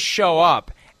need to show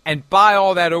up and buy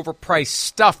all that overpriced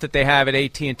stuff that they have at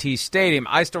AT&T Stadium.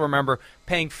 I still remember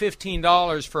paying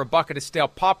 $15 for a bucket of stale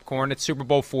popcorn at Super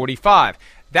Bowl 45.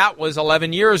 That was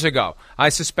 11 years ago. I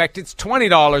suspect it's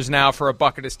 $20 now for a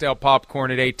bucket of stale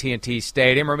popcorn at AT&T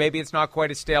Stadium, or maybe it's not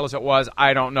quite as stale as it was.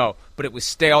 I don't know. But it was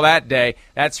stale that day.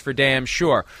 That's for damn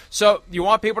sure. So you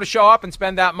want people to show up and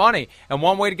spend that money. And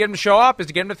one way to get them to show up is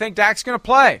to get them to think Dak's going to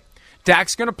play.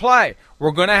 Dak's going to play.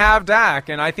 We're going to have Dak,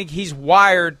 and I think he's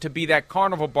wired to be that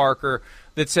carnival barker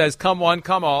that says, come one,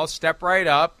 come all, step right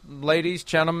up, ladies,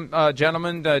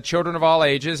 gentlemen, children of all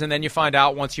ages, and then you find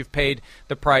out once you've paid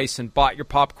the price and bought your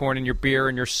popcorn and your beer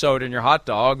and your soda and your hot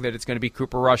dog that it's going to be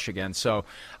Cooper Rush again. So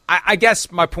I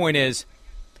guess my point is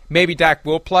maybe Dak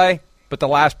will play, but the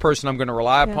last person I'm going to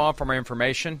rely upon for my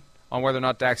information on whether or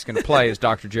not Dak's going to play is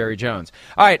Dr. Jerry Jones.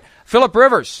 All right, Phillip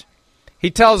Rivers,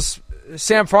 he tells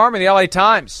Sam Farmer in the LA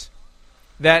Times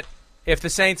that if the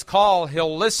Saints call,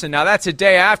 he'll listen. Now, that's a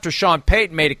day after Sean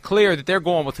Payton made it clear that they're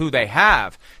going with who they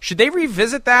have. Should they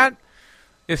revisit that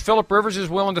if Phillip Rivers is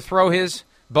willing to throw his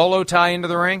bolo tie into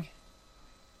the ring?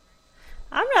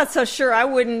 I'm not so sure I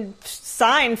wouldn't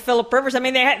sign Phillip Rivers. I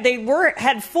mean, they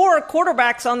had 4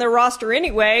 quarterbacks on their roster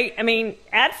anyway. I mean,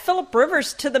 add Phillip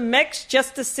Rivers to the mix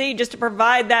just to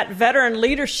provide that veteran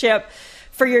leadership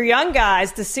for your young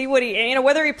guys, to see what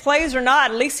whether he plays or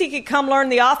not, at least he could come learn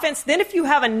the offense. Then if you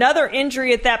have another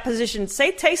injury at that position,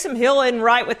 say Taysom Hill isn't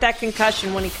right with that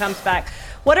concussion when he comes back,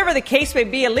 whatever the case may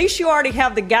be, at least you already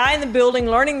have the guy in the building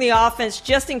learning the offense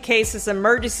just in case it's an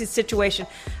emergency situation.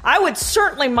 I would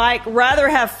certainly, Mike, rather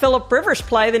have Phillip Rivers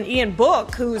play than Ian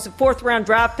Book, who's a 4th-round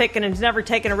draft pick and has never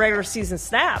taken a regular season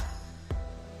snap.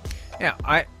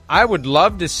 Yeah, I would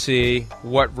love to see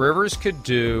what Rivers could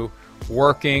do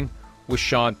working with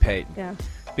Sean Payton. Yeah.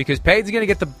 Because Payton's going to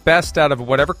get the best out of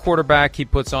whatever quarterback he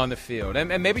puts on the field.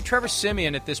 And maybe Trevor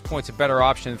Siemian at this point is a better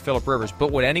option than Phillip Rivers.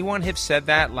 But would anyone have said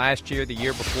that last year, the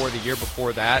year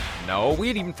before that? No, we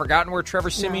had even forgotten where Trevor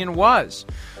Siemian was.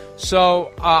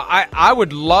 So I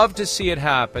would love to see it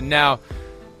happen. Now,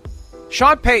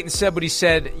 Sean Payton said what he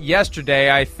said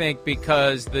yesterday, I think,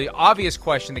 because the obvious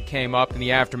question that came up in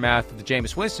the aftermath of the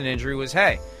Jameis Winston injury was,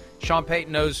 hey, Sean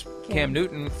Payton knows Cam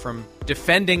Newton from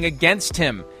defending against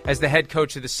him as the head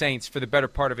coach of the Saints for the better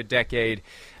part of a decade.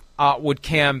 Would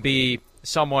Cam be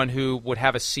someone who would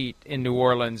have a seat in New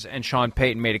Orleans? And Sean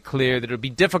Payton made it clear that it would be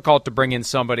difficult to bring in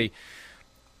somebody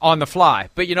on the fly.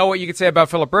 But you know what you could say about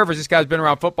Phillip Rivers? This guy's been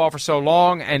around football for so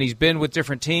long, and he's been with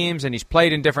different teams, and he's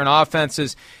played in different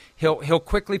offenses. He'll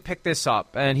quickly pick this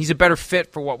up, and he's a better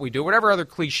fit for what we do. Whatever other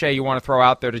cliche you want to throw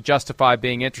out there to justify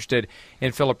being interested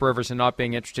in Phillip Rivers and not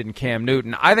being interested in Cam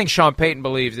Newton, I think Sean Payton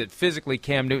believes that physically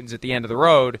Cam Newton's at the end of the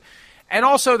road. And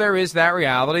also there is that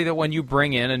reality that when you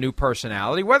bring in a new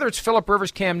personality, whether it's Phillip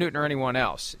Rivers, Cam Newton, or anyone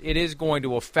else, it is going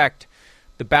to affect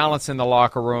the balance in the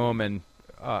locker room. And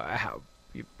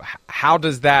how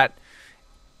does that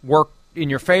work in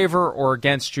your favor or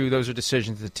against you? Those are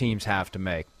decisions the teams have to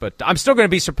make. But I'm still going to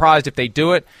be surprised if they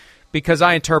do it, because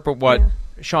I interpret what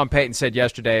Sean Payton said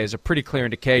yesterday as a pretty clear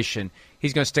indication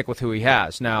he's going to stick with who he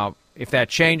has. Now, if that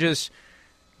changes,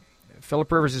 Phillip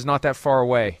Rivers is not that far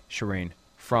away, Shireen,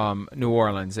 from New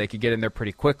Orleans. They could get in there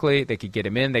pretty quickly. They could get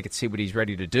him in. They could see what he's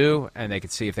ready to do, and they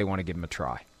could see if they want to give him a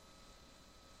try.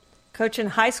 Coaching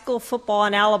high school football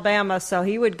in Alabama, so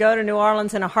he would go to New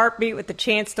Orleans in a heartbeat with the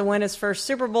chance to win his first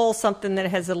Super Bowl, something that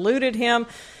has eluded him.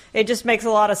 It just makes a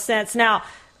lot of sense. Now,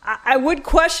 I would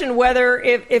question whether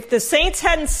if the Saints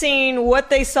hadn't seen what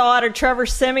they saw out of Trevor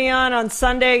Siemian on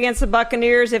Sunday against the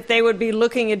Buccaneers, if they would be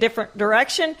looking a different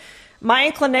direction. My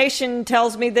inclination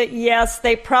tells me that, yes,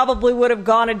 they probably would have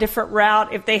gone a different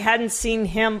route if they hadn't seen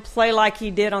him play like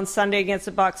he did on Sunday against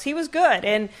the Bucs. He was good.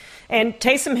 And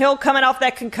Taysom Hill coming off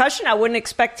that concussion, I wouldn't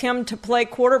expect him to play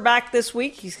quarterback this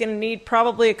week. He's going to need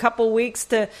probably a couple weeks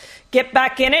to get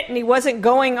back in it. And he wasn't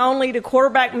going only to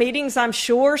quarterback meetings, I'm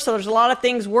sure. So there's a lot of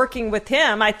things working with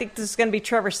him. I think this is going to be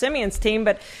Trevor Siemian's team.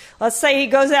 But let's say he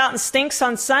goes out and stinks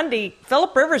on Sunday.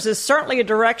 Phillip Rivers is certainly a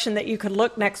direction that you could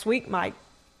look next week, Mike.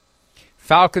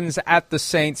 Falcons at the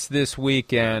Saints this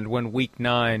weekend when Week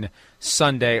 9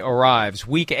 Sunday arrives.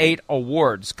 Week 8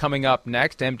 awards coming up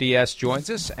next. MDS joins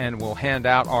us, and we'll hand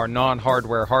out our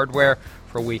non-hardware hardware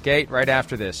for Week 8 right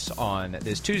after this on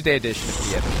this Tuesday edition of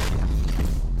PFT.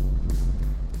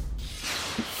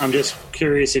 I'm just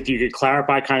curious if you could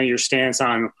clarify kind of your stance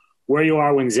on where you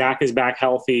are when Zach is back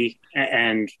healthy,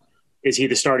 and is he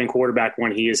the starting quarterback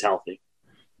when he is healthy?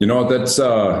 You know, that's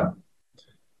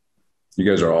you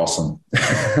guys are awesome.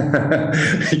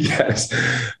 Yes.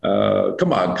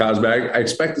 Come on, Cosbag. I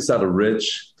expect this out of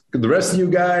Rich. The rest of you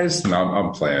guys, no,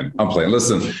 I'm playing.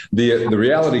 Listen, the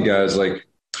reality, guys, like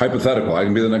hypothetical, I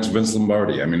can be the next Vince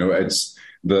Lombardi. I mean, it's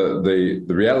the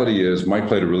reality is Mike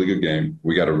played a really good game.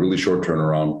 We got a really short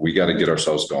turnaround. We got to get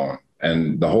ourselves going.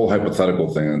 And the whole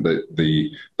hypothetical thing,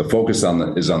 the focus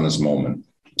is on this moment.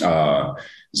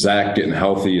 Zach getting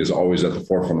healthy is always at the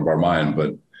forefront of our mind,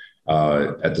 but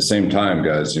at the same time,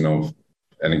 guys, you know,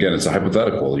 and again, it's a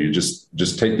hypothetical. You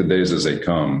just take the days as they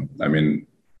come. I mean,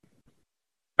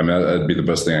 that'd be the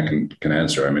best thing I can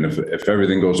answer. I mean, if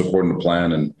everything goes according to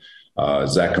plan and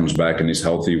Zach comes back and he's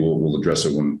healthy, we'll address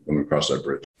it when we cross that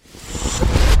bridge.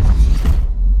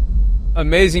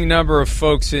 Amazing number of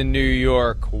folks in New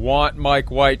York want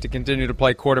Mike White to continue to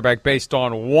play quarterback based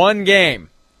on one game.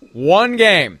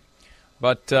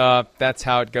 But that's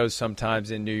how it goes sometimes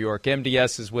in New York.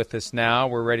 MDS is with us now.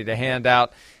 We're ready to hand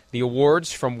out the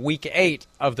awards from Week 8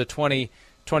 of the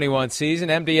 2021 season.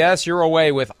 MDS, you're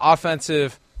away with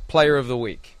Offensive Player of the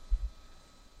Week.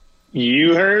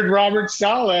 You heard Robert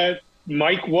Saleh.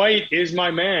 Mike White is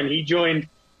my man. He joined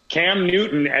Cam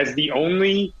Newton as the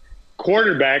only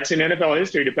quarterbacks in NFL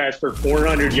history to pass for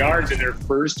 400 yards in their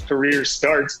first career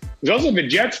starts. It was also the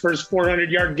Jets' first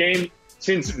 400-yard game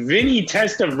since Vinny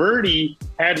Testaverde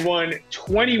had one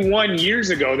 21 years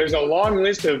ago. There's a long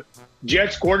list of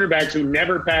Jets quarterbacks who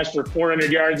never passed for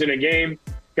 400 yards in a game.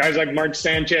 Guys like Mark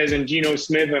Sanchez and Geno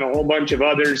Smith and a whole bunch of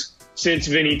others since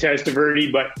Vinny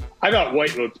Testaverde. But I thought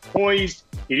White looked poised.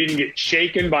 He didn't get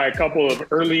shaken by a couple of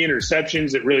early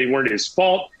interceptions that really weren't his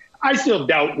fault. I still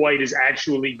doubt White is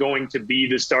actually going to be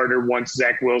the starter once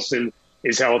Zach Wilson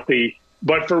is healthy.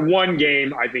 But for one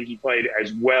game, I think he played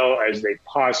as well as they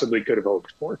possibly could have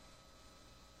hoped for.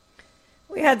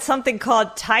 We had something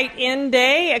called Tight End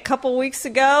Day a couple weeks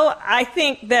ago. I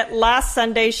think that last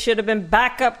Sunday should have been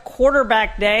Backup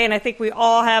Quarterback Day, and I think we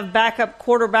all have backup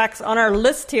quarterbacks on our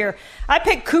list here. I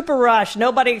picked Cooper Rush.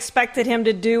 Nobody expected him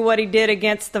to do what he did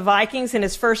against the Vikings in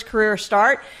his first career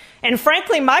start. And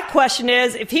frankly, my question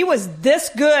is, if he was this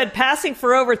good, passing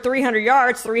for over 300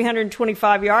 yards,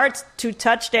 325 yards, 2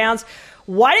 touchdowns,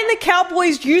 why didn't the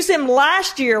Cowboys use him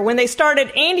last year when they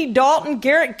started Andy Dalton,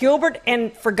 Garrett Gilbert,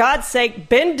 and, for God's sake,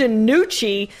 Ben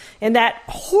DiNucci in that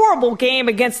horrible game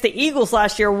against the Eagles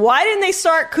last year? Why didn't they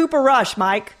start Cooper Rush,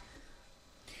 Mike?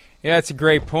 Yeah, that's a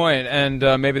great point, and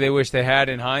maybe they wish they had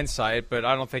in hindsight, but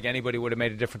I don't think anybody would have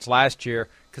made a difference last year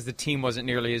because the team wasn't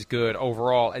nearly as good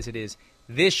overall as it is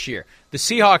this year. The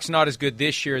Seahawks not as good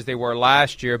this year as they were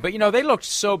last year, but, they looked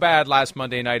so bad last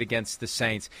Monday night against the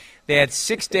Saints. They had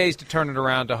 6 days to turn it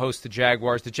around to host the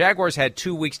Jaguars. The Jaguars had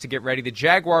 2 weeks to get ready. The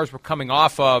Jaguars were coming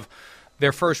off of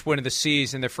their first win of the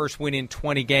season, their first win in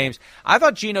 20 games. I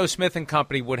thought Geno Smith and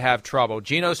company would have trouble.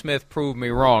 Geno Smith proved me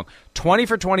wrong. 20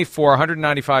 for 24,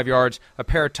 195 yards, a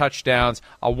pair of touchdowns,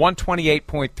 a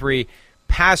 128.3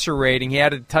 passer rating. He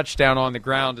had a touchdown on the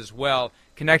ground as well.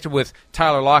 Connected with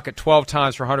Tyler Lockett 12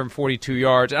 times for 142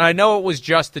 yards. And I know it was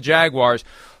just the Jaguars,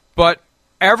 but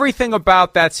everything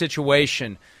about that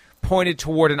situation pointed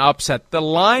toward an upset. The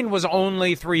line was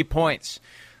only 3 points.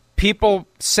 People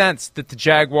sensed that the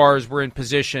Jaguars were in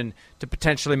position to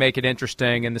potentially make it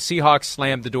interesting, and the Seahawks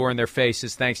slammed the door in their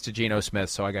faces thanks to Geno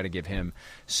Smith, so I got to give him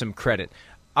some credit.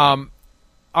 All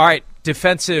right,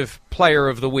 Defensive Player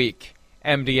of the Week.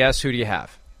 MDS, who do you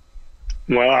have?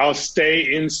 Well, I'll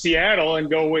stay in Seattle and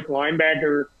go with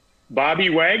linebacker Bobby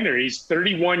Wagner. He's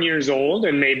 31 years old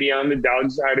and maybe on the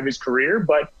downside of his career,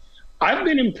 but I've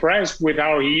been impressed with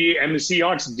how he and the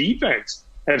Seahawks defense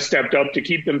have stepped up to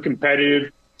keep them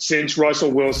competitive since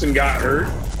Russell Wilson got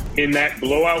hurt. In that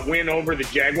blowout win over the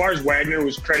Jaguars, Wagner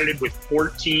was credited with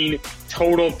 14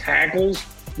 total tackles.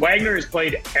 Wagner has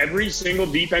played every single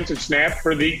defensive snap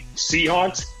for the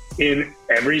Seahawks in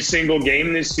every single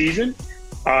game this season.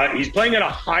 He's playing at a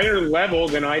higher level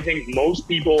than I think most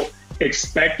people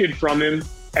expected from him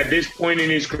at this point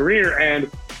in his career. And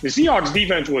the Seahawks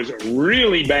defense was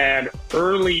really bad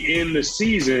early in the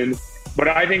season, but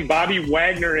I think Bobby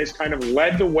Wagner has kind of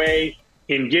led the way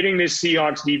in getting this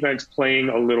Seahawks defense playing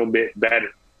a little bit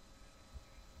better.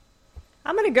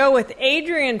 I'm going to go with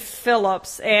Adrian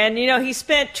Phillips. And, he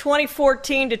spent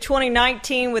 2014 to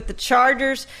 2019 with the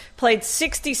Chargers, played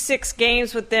 66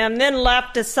 games with them, then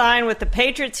left to sign with the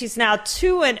Patriots. He's now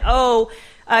 2-0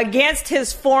 against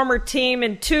his former team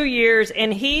in 2 years,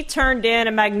 and he turned in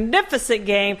a magnificent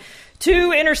game. 2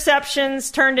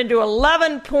 interceptions turned into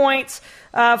 11 points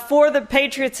for the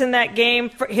Patriots in that game.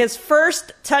 For his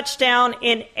first touchdown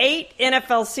in 8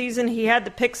 NFL season, he had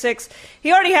the pick 6.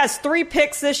 He already has 3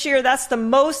 picks this year. That's the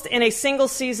most in a single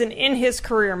season in his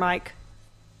career, Mike.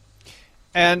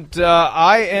 And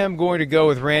I am going to go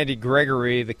with Randy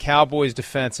Gregory, the Cowboys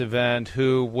defensive end,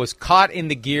 who was caught in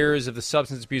the gears of the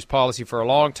substance abuse policy for a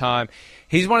long time.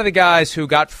 He's one of the guys who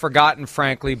got forgotten,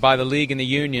 frankly, by the league and the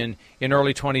union in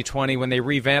early 2020 when they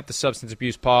revamped the substance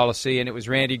abuse policy, and it was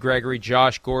Randy Gregory,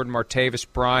 Josh Gordon, Martavis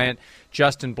Bryant,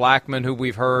 Justin Blackmon, who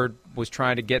we've heard was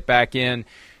trying to get back in.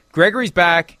 Gregory's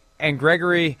back, and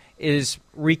Gregory is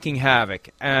wreaking havoc.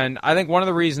 And I think one of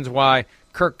the reasons why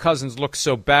Kirk Cousins looked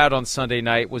so bad on Sunday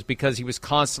night was because he was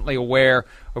constantly aware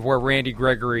of where Randy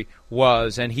Gregory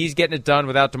was, and he's getting it done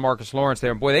without DeMarcus Lawrence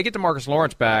there. And boy, they get DeMarcus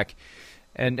Lawrence back,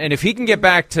 and if he can get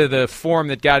back to the form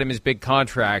that got him his big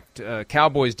contract,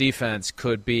 Cowboys defense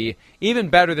could be even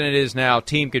better than it is now.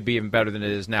 Team could be even better than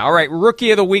it is now. All right,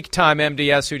 Rookie of the Week time,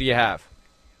 MDS. Who do you have?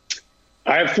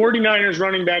 I have 49ers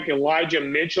running back Elijah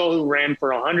Mitchell, who ran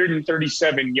for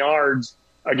 137 yards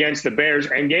against the Bears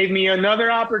and gave me another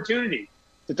opportunity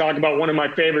to talk about one of my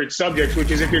favorite subjects,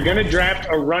 which is if you're going to draft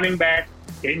a running back,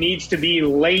 it needs to be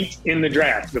late in the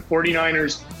draft. The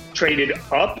 49ers traded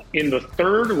up in the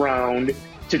 3rd round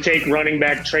to take running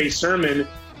back Trey Sermon.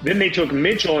 Then they took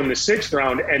Mitchell in the 6th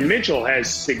round, and Mitchell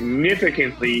has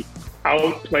significantly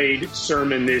outplayed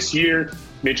Sermon this year.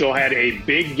 Mitchell had a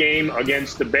big game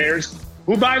against the Bears,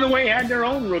 who, by the way, had their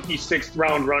own rookie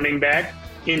 6th-round running back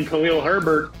in Khalil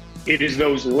Herbert. It is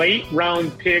those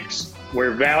late-round picks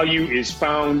where value is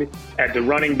found at the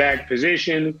running back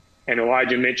position, and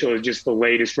Elijah Mitchell is just the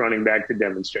latest running back to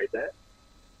demonstrate that.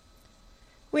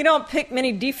 We don't pick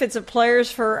many defensive players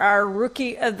for our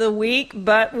Rookie of the Week,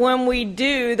 but when we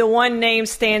do, the one name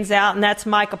stands out, and that's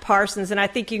Micah Parsons. And I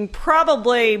think you can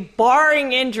probably,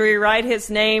 barring injury, write his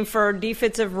name for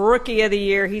Defensive Rookie of the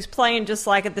Year. He's playing just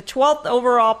like it. The 12th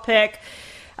overall pick.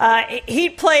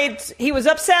 He was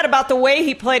upset about the way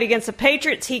he played against the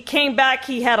Patriots. He came back.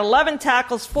 He had 11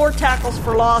 tackles, 4 tackles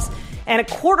for loss, and a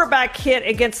quarterback hit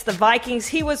against the Vikings.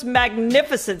 He was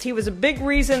magnificent. He was a big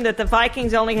reason that the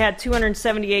Vikings only had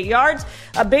 278 yards,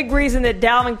 a big reason that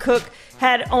Dalvin Cook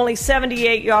had only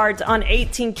 78 yards on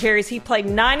 18 carries. He played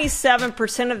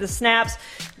 97% of the snaps.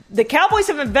 The Cowboys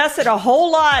have invested a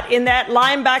whole lot in that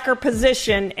linebacker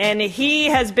position, and he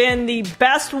has been the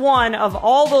best one of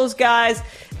all those guys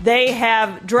they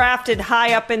have drafted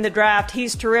high up in the draft.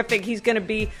 He's terrific. He's going to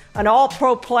be an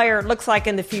all-pro player, it looks like,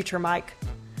 in the future, Mike.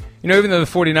 You know, even though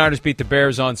the 49ers beat the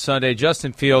Bears on Sunday,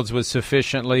 Justin Fields was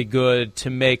sufficiently good to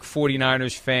make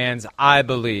 49ers fans, I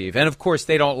believe, and of course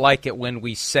they don't like it when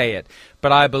we say it,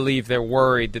 but I believe they're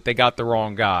worried that they got the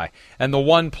wrong guy. And the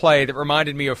one play that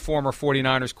reminded me of former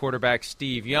 49ers quarterback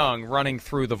Steve Young running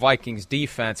through the Vikings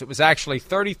defense, it was actually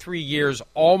 33 years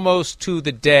almost to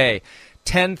the day.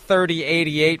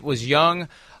 10/30/88 was Young,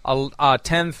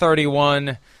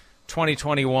 10/31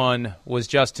 2021 was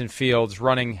Justin Fields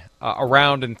running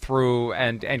around and through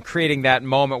and creating that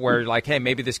moment where you're like, hey,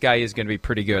 maybe this guy is going to be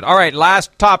pretty good. All right,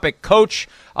 last topic, Coach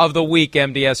of the Week,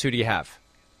 MDS. Who do you have?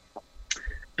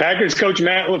 Packers coach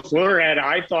Matt LaFleur had,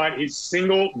 I thought, his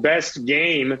single best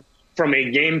game from a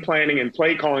game planning and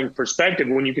play calling perspective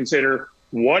when you consider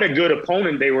what a good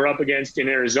opponent they were up against in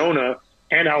Arizona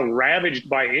and how ravaged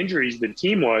by injuries the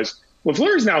team was.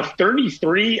 LaFleur is now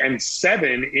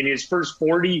 33-7 in his first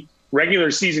 40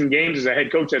 regular season games as a head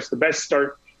coach. That's the best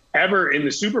start ever in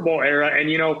the Super Bowl era.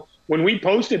 And, you know, when we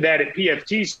posted that at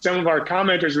PFT, some of our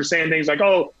commenters were saying things like,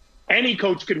 oh, any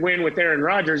coach could win with Aaron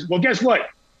Rodgers. Well, guess what?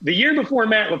 The year before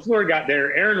Matt LaFleur got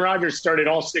there, Aaron Rodgers started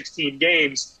all 16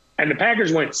 games, and the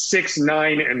Packers went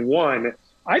 6-9-1.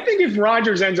 I think if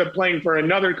Rodgers ends up playing for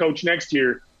another coach next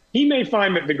year, he may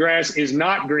find that the grass is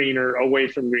not greener away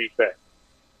from Green Bay.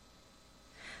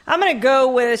 I'm going to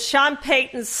go with Sean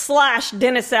Payton /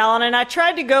 Dennis Allen, and I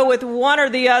tried to go with one or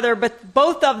the other, but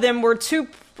both of them were too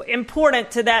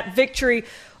important to that victory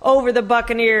over the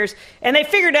Buccaneers. And they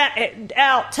figured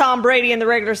out Tom Brady in the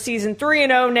regular season,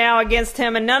 3-0 now against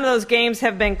him, and none of those games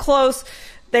have been close.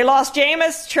 They lost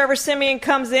Jameis. Trevor Siemian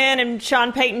comes in, and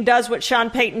Sean Payton does what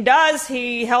Sean Payton does.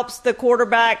 He helps the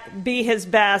quarterback be his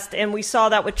best, and we saw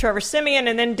that with Trevor Siemian.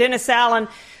 And then Dennis Allen,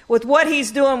 with what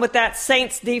he's doing with that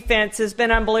Saints defense, has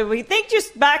been unbelievable. You think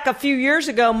just back a few years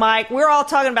ago, Mike, we were all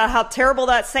talking about how terrible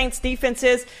that Saints defense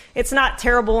is. It's not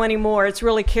terrible anymore. It's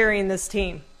really carrying this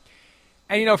team.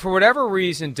 And, you know, for whatever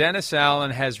reason, Dennis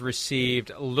Allen has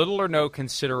received little or no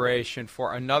consideration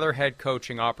for another head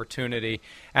coaching opportunity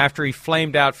after he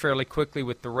flamed out fairly quickly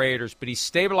with the Raiders. But he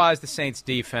stabilized the Saints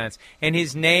defense, and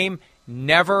his name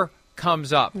never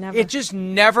comes up. Never. It just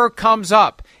never comes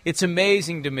up. It's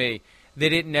amazing to me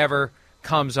that it never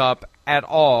comes up at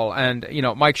all. And, you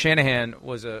know, Mike Shanahan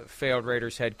was a failed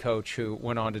Raiders head coach who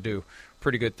went on to do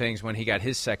pretty good things when he got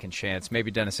his second chance. Maybe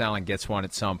Dennis Allen gets one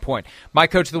at some point. My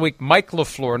coach of the week, Mike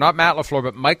LaFleur, not Matt LaFleur,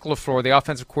 but Mike LaFleur, the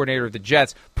offensive coordinator of the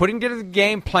Jets, putting together the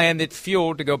game plan that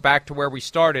fueled, to go back to where we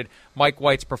started, Mike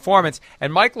White's performance.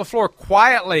 And Mike LaFleur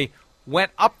quietly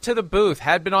went up to the booth,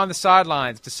 had been on the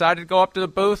sidelines, decided to go up to the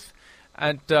booth,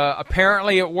 and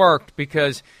apparently it worked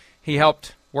because he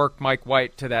helped work Mike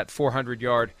White to that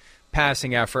 400-yard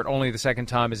passing effort, only the second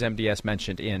time, as MDS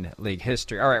mentioned, in league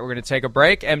history. All right, we're going to take a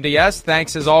break. MDS,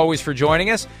 thanks as always for joining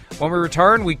us. When we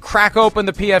return, we crack open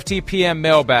the PFT PM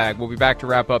mailbag. We'll be back to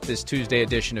wrap up this Tuesday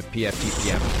edition of PFT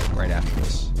PM right after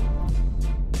this.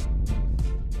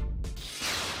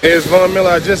 Hey, it's Von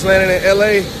Miller. I just landed in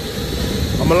L.A.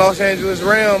 I'm a Los Angeles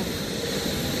Ram.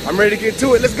 I'm ready to get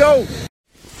to it. Let's go.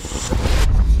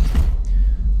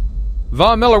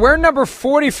 Von Miller, we're number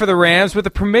 40 for the Rams with the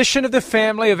permission of the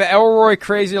family of Elroy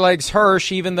Crazy Legs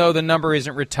Hirsch. Even though the number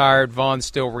isn't retired, Von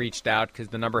still reached out because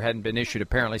the number hadn't been issued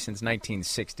apparently since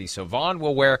 1960. So Von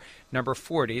will wear number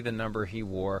 40, the number he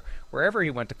wore wherever he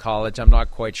went to college. I'm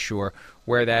not quite sure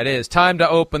where that is. Time to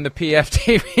open the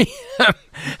PFTV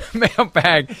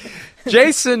mailbag.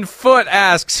 Jason Foote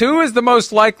asks, who is the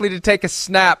most likely to take a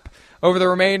snap over the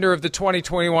remainder of the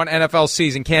 2021 NFL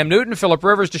season? Cam Newton, Phillip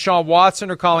Rivers, Deshaun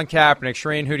Watson, or Colin Kaepernick?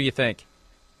 Shireen, who do you think?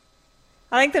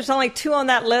 I think there's only two on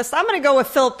that list. I'm going to go with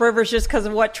Phillip Rivers just because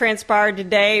of what transpired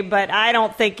today, but I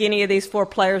don't think any of these four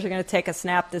players are going to take a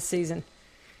snap this season.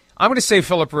 I'm going to say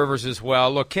Phillip Rivers as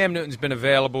well. Look, Cam Newton's been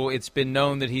available. It's been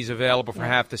known that he's available for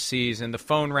half the season. The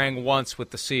phone rang once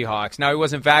with the Seahawks. Now, he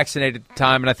wasn't vaccinated at the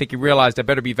time, and I think he realized I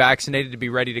better be vaccinated to be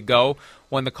ready to go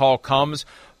when the call comes.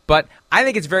 But I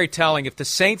think it's very telling. If the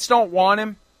Saints don't want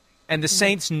him and the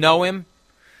Saints know him,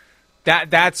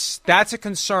 that's a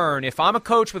concern. If I'm a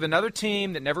coach with another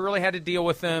team that never really had to deal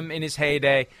with him in his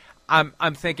heyday,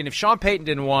 I'm thinking if Sean Payton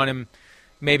didn't want him,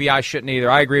 maybe I shouldn't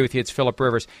either. I agree with you. It's Phillip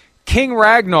Rivers. King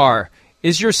Ragnar,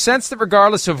 is your sense that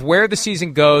regardless of where the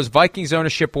season goes, Vikings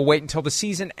ownership will wait until the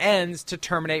season ends to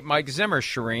terminate Mike Zimmer,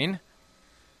 Shireen?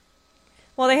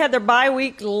 Well, they had their bye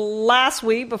week last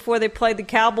week before they played the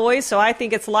Cowboys, so I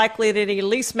think it's likely that he at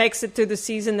least makes it through the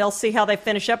season. They'll see how they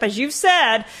finish up. As you've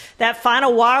said, that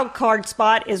final wild card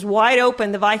spot is wide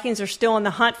open. The Vikings are still in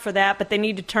the hunt for that, but they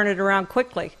need to turn it around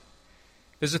quickly.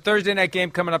 There's a Thursday night game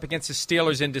coming up against the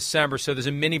Steelers in December, so there's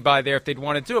a mini-bye there if they'd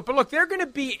want to do it. But look, they're going to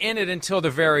be in it until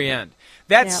the very end.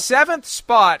 That seventh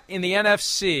spot in the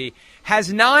NFC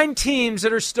has 9 teams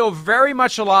that are still very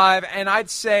much alive, and I'd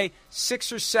say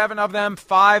 6 or 7 of them,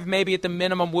 5 maybe at the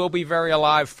minimum, will be very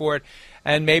alive for it.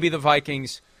 And maybe the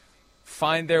Vikings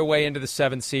find their way into the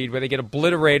 7th seed where they get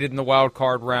obliterated in the wild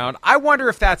card round. I wonder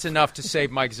if that's enough to save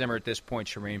Mike Zimmer at this point,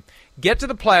 Shireen. Get to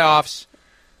the playoffs.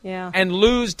 Yeah. And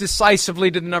lose decisively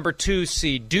to the number 2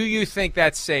 seed. Do you think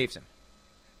that saves him?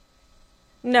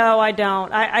 No, I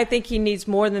don't. I think he needs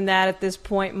more than that at this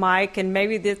point, Mike, and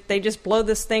maybe they just blow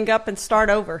this thing up and start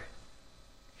over.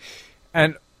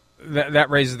 And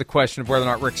that raises the question of whether or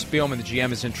not Rick Spielman, the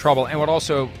GM, is in trouble. And what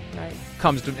also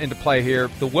comes into play here,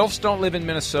 the Wilfs don't live in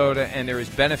Minnesota, and there is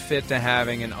benefit to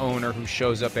having an owner who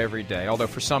shows up every day. Although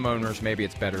for some owners, maybe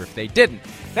it's better if they didn't.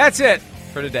 That's it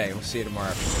for today. We'll see you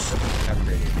tomorrow. Have a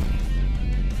great evening.